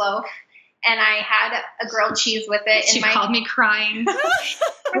first loaf, and I had a grilled cheese with it. She called me crying.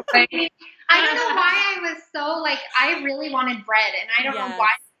 I don't know why I was so, like, I really wanted bread, and I don't know why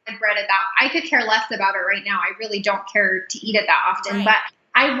I wanted bread at that. I could care less about it right now. I really don't care to eat it that often, but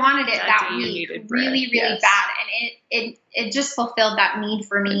I wanted it that week really, really bad. And it just fulfilled that need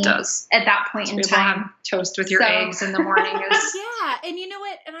for me at that point in time. Have toast with your eggs in the morning. Yeah. And you know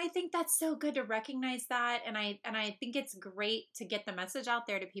what? And I think that's so good to recognize that. And I think it's great to get the message out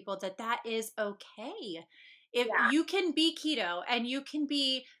there to people that is okay. if you can be keto and you can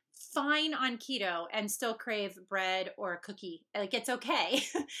be fine on keto and still crave bread or a cookie, like it's okay.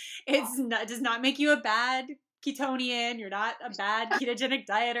 It does not make you a bad ketonian. You're not a bad ketogenic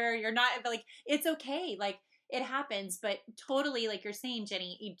dieter. You're not, like, it's okay. Like, it happens, but totally, like you're saying,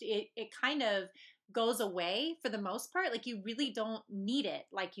 Jenny, it kind of goes away for the most part. Like, you really don't need it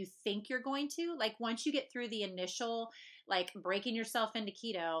like you think you're going to. Like, once you get through the initial, like, breaking yourself into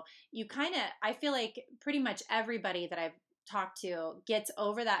keto, you kind of, I feel like pretty much everybody that I've talked to gets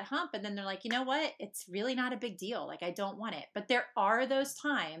over that hump, and then they're like, you know what? It's really not a big deal. Like, I don't want it. But there are those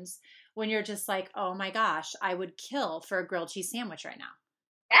times when you're just like, oh my gosh, I would kill for a grilled cheese sandwich right now.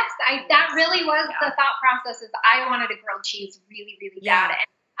 Yes, that really was the thought process. Is I wanted a grilled cheese really, really bad.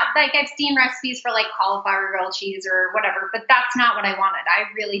 And like, I've seen recipes for like cauliflower grilled cheese or whatever, but that's not what I wanted. I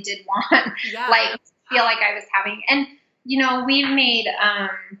really did want like feel like I was having. And you know, we've made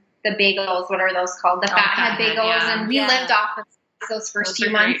the bagels. What are those called? The fathead bagels, and we lived off of those first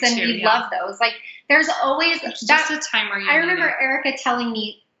few months, and we love those. Like, there's always just a time where you. I remember Erica telling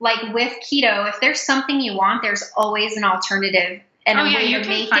me, like, with keto, if there's something you want, there's always an alternative. And a way to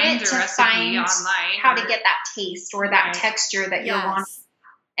make it, to find how to get that taste or that texture that you're wanting.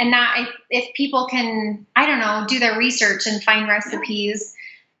 And that, if people can, I don't know, do their research and find recipes.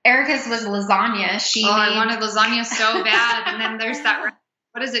 Erica's was lasagna. I wanted lasagna so bad. And then there's that,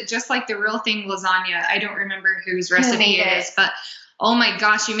 what is it? Just like the real thing lasagna. I don't remember whose recipe it is, but oh my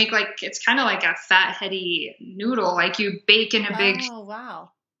gosh, you make like, it's kind of like a fat, heady noodle. Like, you bake in a big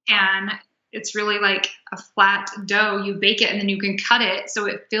pan. It's really like a flat dough. You bake it and then you can cut it so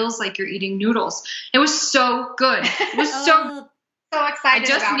it feels like you're eating noodles. It was so good. It was so excited. I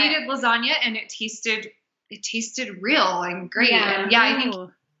just needed lasagna, and it tasted real and great. And I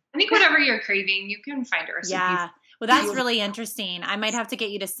think whatever you're craving, you can find a recipe. Yeah. Well, that's really interesting. I might have to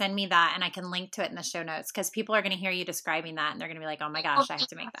get you to send me that, and I can link to it in the show notes, because people are going to hear you describing that, and they're going to be like, oh my gosh, I have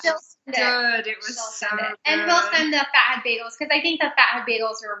to make that. Good. It was so good. And we'll send the fathead bagels, because I think the fathead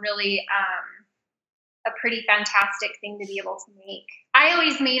bagels are really a pretty fantastic thing to be able to make. I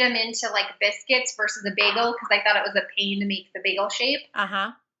always made them into like biscuits versus a bagel, because I thought it was a pain to make the bagel shape.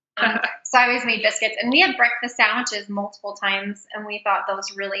 So I always made biscuits, and we had breakfast sandwiches multiple times, and we thought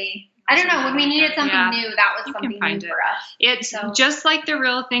those really, I don't know, when we needed something new, that was something new for us. It's just like the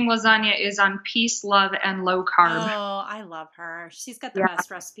real thing. Lasagna is on peace, love, and low carb. Oh, I love her. She's got the best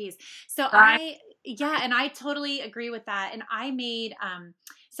recipes. So and I totally agree with that. And I made,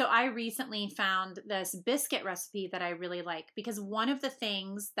 so I recently found this biscuit recipe that I really like, because one of the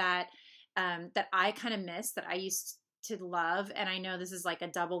things that I kind of missed, that I used to love, and I know this is like a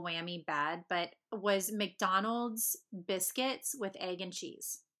double whammy bad, but was McDonald's biscuits with egg and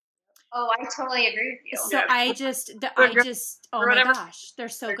cheese. Oh, I totally agree with you. So I just, oh my gosh, they're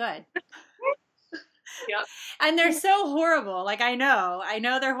so good. And they're so horrible. Like, I know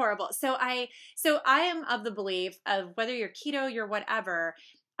they're horrible. So I am of the belief of, whether you're keto, you're whatever,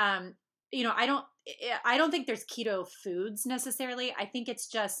 you know, I don't think there's keto foods necessarily. I think it's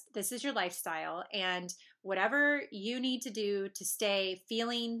just, this is your lifestyle, and whatever you need to do to stay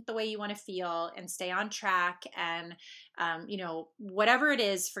feeling the way you want to feel and stay on track, and, you know, whatever it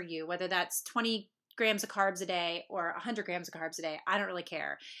is for you, whether that's 20 grams of carbs a day or 100 grams of carbs a day, I don't really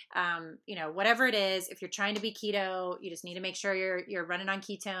care. You know, whatever it is, if you're trying to be keto, you just need to make sure you're running on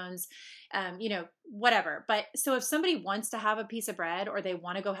ketones, you know, whatever. But so if somebody wants to have a piece of bread, or they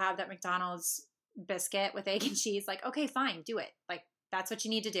want to go have that McDonald's biscuit with egg and cheese, like, okay, fine, do it. Like, that's what you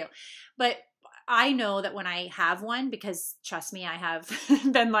need to do. But I know that when I have one, because trust me, I have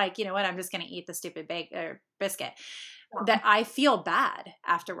been like, you know what, I'm just going to eat the stupid biscuit, that I feel bad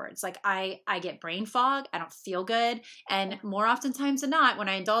afterwards. Like, I get brain fog. I don't feel good. And more oftentimes than not, when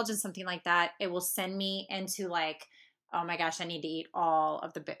I indulge in something like that, it will send me into like, oh my gosh, I need to eat all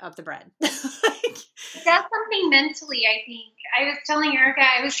of the bread. It does something mentally, I think. I was telling Erica,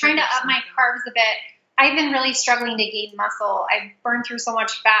 I was trying to up my carbs a bit. I've been really struggling to gain muscle. I've burned through so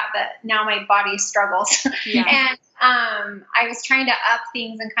much fat that now my body struggles. And I was trying to up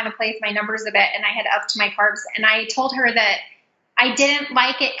things and kind of play with my numbers a bit, and I had upped my carbs. And I told her that I didn't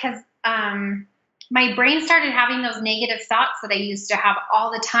like it because my brain started having those negative thoughts that I used to have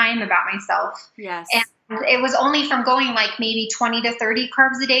all the time about myself. Yes. And it was only from going like maybe 20 to 30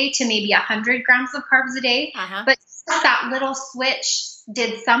 carbs a day to maybe 100 grams of carbs a day. But just that little switch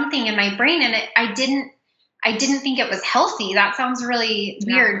did something in my brain, and I didn't think it was healthy. That sounds really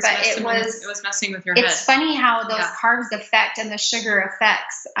weird, but it was messing with your head. It's funny how those carbs affect, and the sugar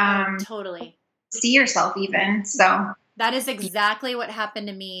affects, totally see yourself even. So that is exactly what happened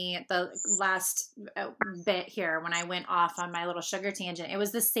to me the last bit here when I went off on my little sugar tangent. It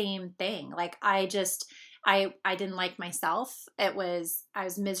was the same thing. Like, I I didn't like myself. I was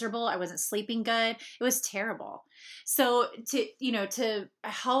miserable. I wasn't sleeping good. It was terrible. So to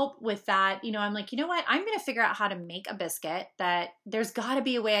help with that, I'm like, you know what? I'm going to figure out how to make a biscuit that there's got to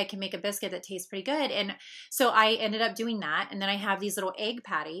be a way I can make a biscuit that tastes pretty good. And so I ended up doing that. And then I have these little egg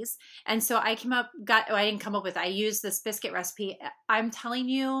patties. And so I used this biscuit recipe. I'm telling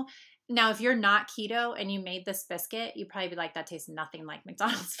you, now, if you're not keto and you made this biscuit, you'd probably be like, that tastes nothing like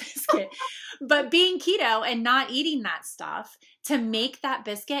McDonald's biscuit. But being keto and not eating that stuff, to make that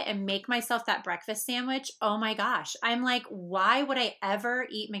biscuit and make myself that breakfast sandwich, oh my gosh. I'm like, why would I ever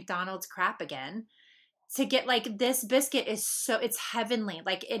eat McDonald's crap again? To get like this biscuit it's heavenly.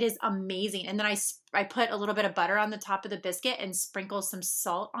 Like it is amazing. And then I put a little bit of butter on the top of the biscuit and sprinkle some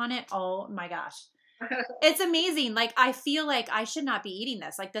salt on it. Oh my gosh. It's amazing. Like, I feel like I should not be eating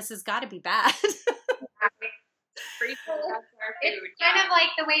this. Like, this has got to be bad. It's kind of like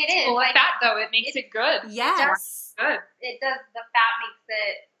the way it is. Well, like fat, though, it makes it good. Yes. Good. It does. The fat makes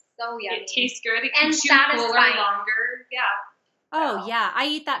it so yummy. It tastes good. It and keeps you satisfying. fuller longer. Yeah. Oh, yeah. I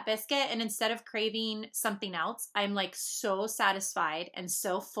eat that biscuit, and instead of craving something else, I'm like so satisfied and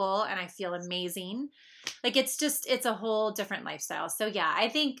so full, and I feel amazing. Like it's a whole different lifestyle. So yeah, I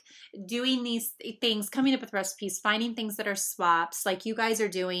think doing these things, coming up with recipes, finding things that are swaps like you guys are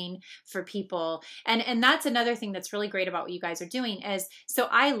doing for people. And that's another thing that's really great about what you guys are doing is, so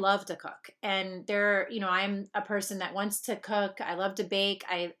I love to cook, and I'm a person that wants to cook. I love to bake.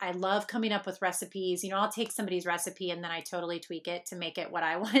 I love coming up with recipes. I'll take somebody's recipe and then I totally tweak it to make it what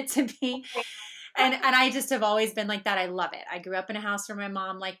I want it to be. And I just have always been like that. I love it. I grew up in a house where my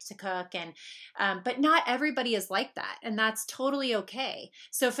mom liked to cook, and but not everybody is like that, and that's totally okay.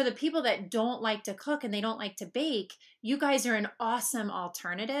 So for the people that don't like to cook and they don't like to bake, you guys are an awesome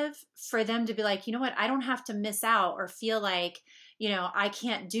alternative for them to be like, you know what? I don't have to miss out or feel like, I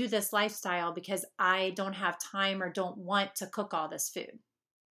can't do this lifestyle because I don't have time or don't want to cook all this food.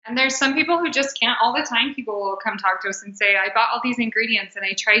 And there's some people who just can't. All the time, people will come talk to us and say, I bought all these ingredients and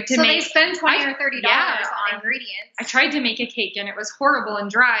I tried to they spend $20 or $30 on ingredients. I tried to make a cake and it was horrible and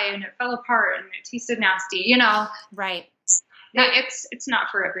dry and it fell apart and it tasted nasty, Right. It's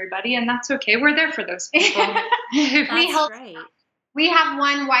not for everybody, and that's okay. We're there for those people. Right. We have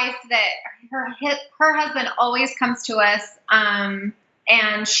one wife that her husband always comes to us,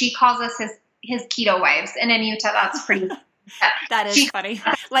 and she calls us his keto wives. And in Utah, that's pretty That is funny.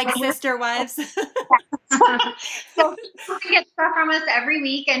 Like sister wives. So she gets stuff from us every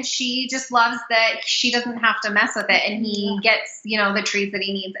week, and she just loves that she doesn't have to mess with it, and he gets, the treats that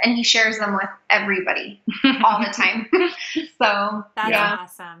he needs, and he shares them with everybody all the time. So that's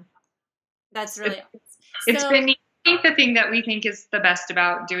awesome. That's really it's been neat. I think the thing that we think is the best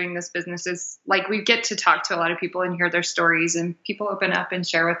about doing this business is like we get to talk to a lot of people and hear their stories, and people open up and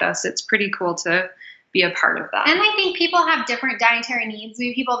share with us. It's pretty cool to be a part of that. And I think people have different dietary needs. We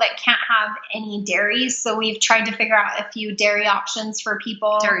have people that can't have any dairy, so we've tried to figure out a few dairy options for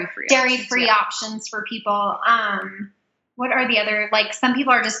people. Dairy-free options for people. What are the other, like some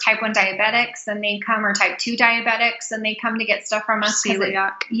people are just type 1 diabetics and they come, or type 2 diabetics, and they come to get stuff from us.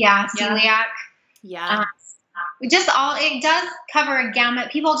 Celiac. Celiac. Yeah. It does cover a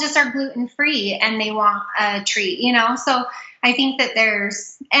gamut. People just are gluten-free and they want a treat, So I think that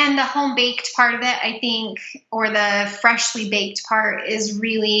and the home baked part of it, I think, or the freshly baked part is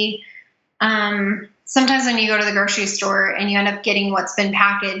really, sometimes when you go to the grocery store and you end up getting what's been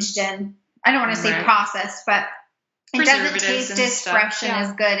packaged, and I don't want to say processed, but it doesn't taste as fresh and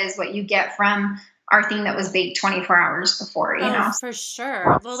as good as what you get from our thing that was baked 24 hours before, For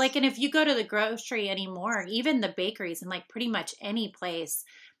sure. Well, and if you go to the grocery anymore, even the bakeries and pretty much any place,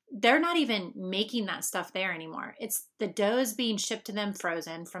 they're not even making that stuff there anymore. It's the dough's being shipped to them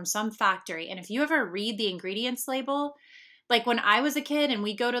frozen from some factory. And if you ever read the ingredients label, when I was a kid and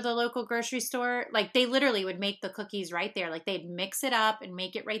we go to the local grocery store, they literally would make the cookies right there. They'd mix it up and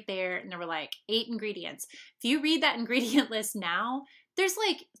make it right there. And there were 8 ingredients. If you read that ingredient list now, there's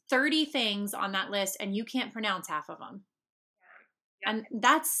 30 things on that list and you can't pronounce half of them. And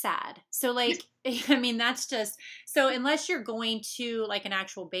that's sad. So that's just, so unless you're going to an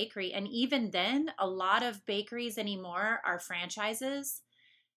actual bakery, and even then a lot of bakeries anymore are franchises.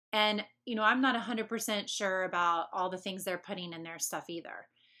 And, I'm not 100% sure about all the things they're putting in their stuff either.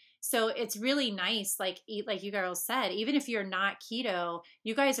 So it's really nice, like you girls said, even if you're not keto,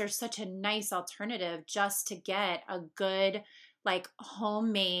 you guys are such a nice alternative just to get a good,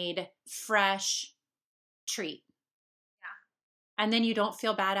 homemade, fresh treat. And then you don't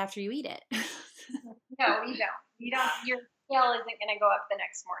feel bad after you eat it. No, you don't. Your scale isn't going to go up the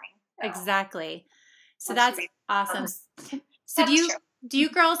next morning. So. Exactly. So that's awesome. So Do you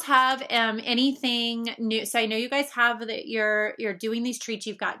girls have anything new? So I know you guys have that you're doing these treats.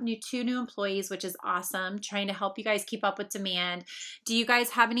 You've got two new employees, which is awesome. Trying to help you guys keep up with demand. Do you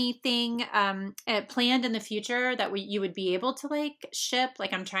guys have anything planned in the future that you would be able to like ship?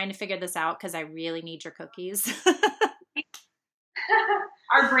 Like I'm trying to figure this out because I really need your cookies.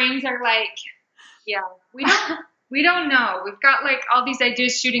 Our brains are like, yeah, we don't know. We've got like all these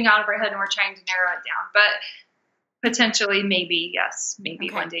ideas shooting out of our head, and we're trying to narrow it down, but. Potentially, maybe, yes. Maybe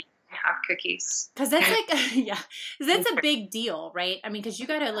Okay. one day you can have cookies. Because that's like, yeah, 'cause that's a big deal, right? I mean, because you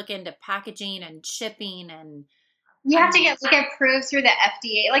got to look into packaging and shipping and. You have to get like approved through the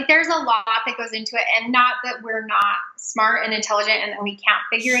FDA. Like there's a lot that goes into it, and not that we're not smart and intelligent and we can't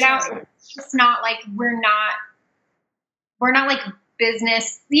figure it out. It's just not like we're not like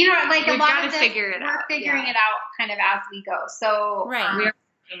business. You know, like We've a lot got of to this, figure it we're out. figuring it out kind of as we go. So Right. We are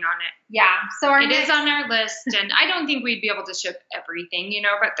working on it. yeah. So It is on our list, and I don't think we'd be able to ship everything,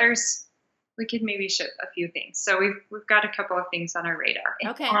 but we could maybe ship a few things. So we've got a couple of things on our radar.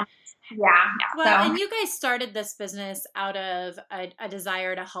 Okay. Yeah. Well, So and you guys started this business out of a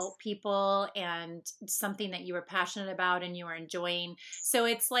desire to help people and something that you were passionate about and you were enjoying. So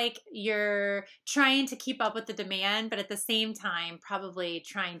it's like you're trying to keep up with the demand, but at the same time, probably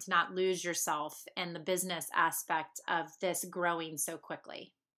trying to not lose yourself in the business aspect of this growing so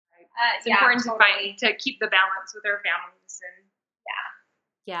quickly. It's important to keep the balance with our families. And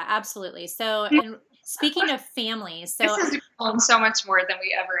Yeah, absolutely. So, and speaking of families, so this has grown so much more than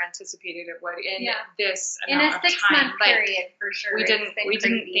we ever anticipated it would in this in a amount of 6 month time. Like, period, for sure. we It's didn't been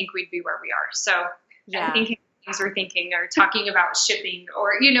crazy. think we'd be where we are. So yeah. I'm thinking things we're thinking or talking about shipping,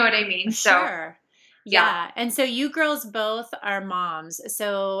 or you know what I mean. So Sure. Yeah. And so you girls both are moms.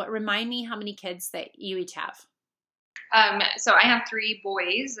 So remind me how many kids that you each have. so I have 3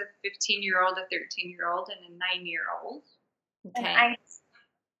 boys, a 15-year-old, a 13-year-old, and a 9-year-old. And Okay. I have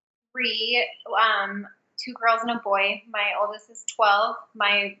 3, 2 girls and a boy. My oldest is 12.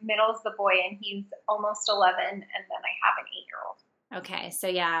 My middle is the boy, and he's almost 11. And then I have an 8-year-old. Okay. So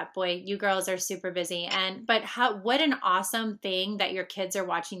yeah, boy, you girls are super busy. But what an awesome thing that your kids are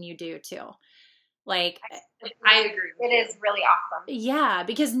watching you do too. Like, I agree with It you. is really awesome. yeah,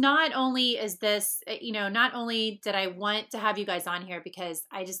 because not only is this, not only did I want to have you guys on here because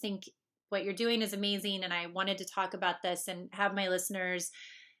I just think what you're doing is amazing. And I wanted to talk about this and have my listeners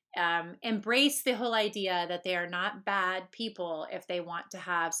embrace the whole idea that they are not bad people if they want to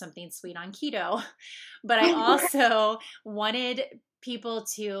have something sweet on keto. But I also wanted people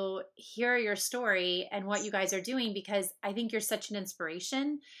to hear your story and what you guys are doing because I think you're such an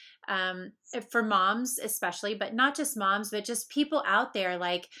inspiration for moms especially, but not just moms, but just people out there.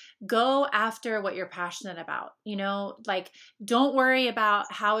 Like, go after what you're passionate about, like, don't worry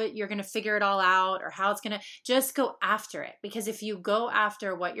about how you're going to figure it all out or how it's going to, just go after it. Because if you go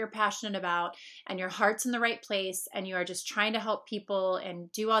after what you're passionate about and your heart's in the right place and you are just trying to help people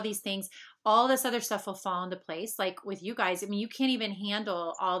and do all these things, all this other stuff will fall into place. Like with you guys, I mean, you can't even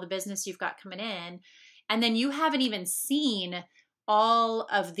handle all the business you've got coming in. And then you haven't even seen all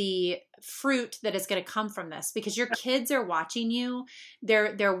of the fruit that is going to come from this because your kids are watching you.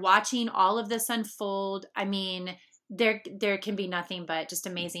 They're watching all of this unfold. I mean, there can be nothing but just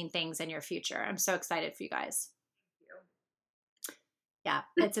amazing things in your future. I'm so excited for you guys. Yeah,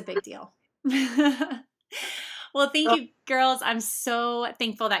 it's a big deal. Well, thank you, girls. I'm so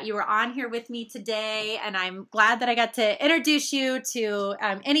thankful that you were on here with me today. And I'm glad that I got to introduce you to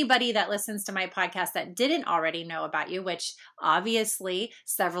anybody that listens to my podcast that didn't already know about you, which obviously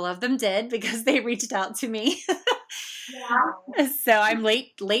several of them did because they reached out to me. Yeah. So I'm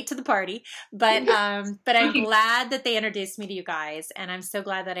late to the party, but I'm glad that they introduced me to you guys, and I'm so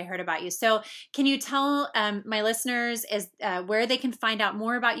glad that I heard about you. So can you tell my listeners where they can find out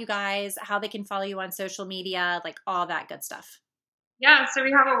more about you guys, how they can follow you on social media, like all that good stuff? Yeah, so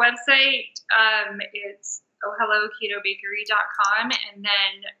we have a website. It's ohhelloketobakery.com, and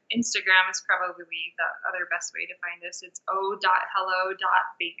then Instagram is probably the other best way to find us. It's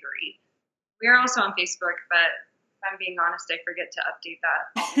o.hello.bakery. We are also on Facebook, but if I'm being honest, I forget to update that.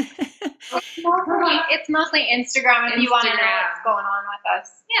 It's mostly Instagram if you want to know what's going on with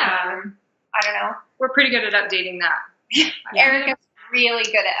us. Yeah. I don't know. We're pretty good at updating that. Yeah. Erica's really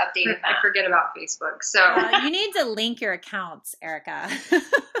good at updating that. I forget about Facebook. So you need to link your accounts, Erica.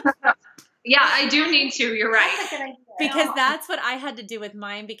 yeah, I do need to. You're right. That's a good idea. Because that's what I had to do with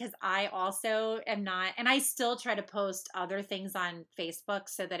mine because I also am not, and I still try to post other things on Facebook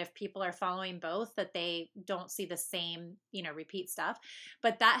so that if people are following both, that they don't see the same, repeat stuff.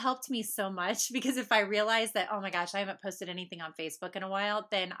 But that helped me so much because if I realize that, oh my gosh, I haven't posted anything on Facebook in a while,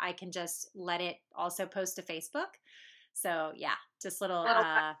 then I can just let it also post to Facebook. So yeah, just little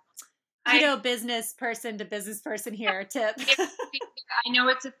keto business person to business person here tip. I know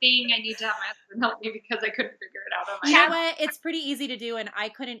it's a thing. I need to have my husband help me because I couldn't figure it out on my You know own. what? It's pretty easy to do, and I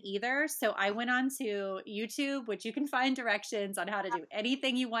couldn't either. So I went on to YouTube, which you can find directions on how to do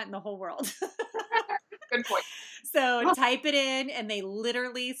anything you want in the whole world. Good point. So type it in, and they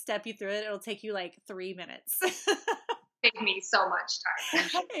literally step you through it. It'll take you like 3 minutes. Take me so much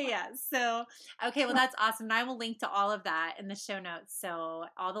time. Yeah. So, okay. Well, that's awesome. And I will link to all of that in the show notes. So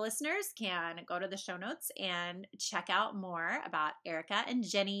all the listeners can go to the show notes and check out more about Erica and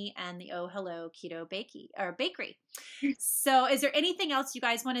Jenny and the Oh Hello Keto Bakery. So is there anything else you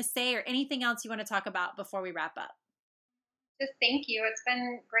guys want to say or anything else you want to talk about before we wrap up? Just thank you. It's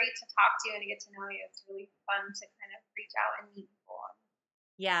been great to talk to you and to get to know you. It's really fun to kind of reach out and meet people.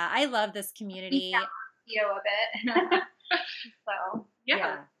 Yeah. I love this community. Keto a bit. So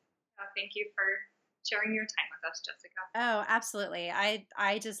yeah. Thank you for sharing your time with us, Jessica. Oh, absolutely.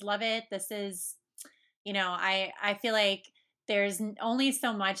 I just love it. This is, I feel like there's only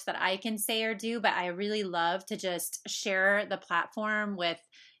so much that I can say or do, but I really love to just share the platform with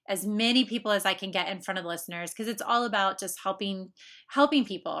as many people as I can get in front of the listeners, because it's all about just helping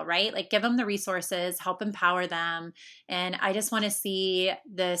people, right? Like give them the resources, help empower them. And I just want to see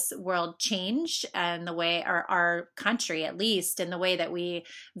this world change and the way our country, at least in the way that we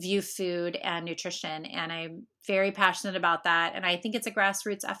view food and nutrition. And I'm very passionate about that. And I think it's a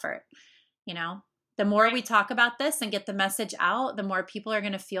grassroots effort. The more we talk about this and get the message out, the more people are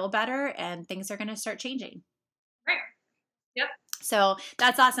going to feel better and things are going to start changing. Right. Yep. So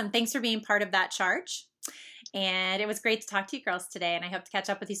that's awesome. Thanks for being part of that charge. And it was great to talk to you girls today. And I hope to catch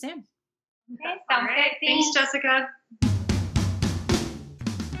up with you soon. Okay, sounds good. Thanks, Jessica.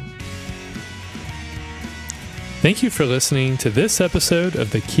 Thank you for listening to this episode of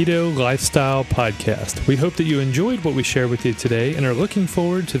the Keto Lifestyle Podcast. We hope that you enjoyed what we shared with you today and are looking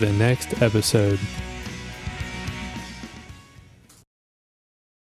forward to the next episode.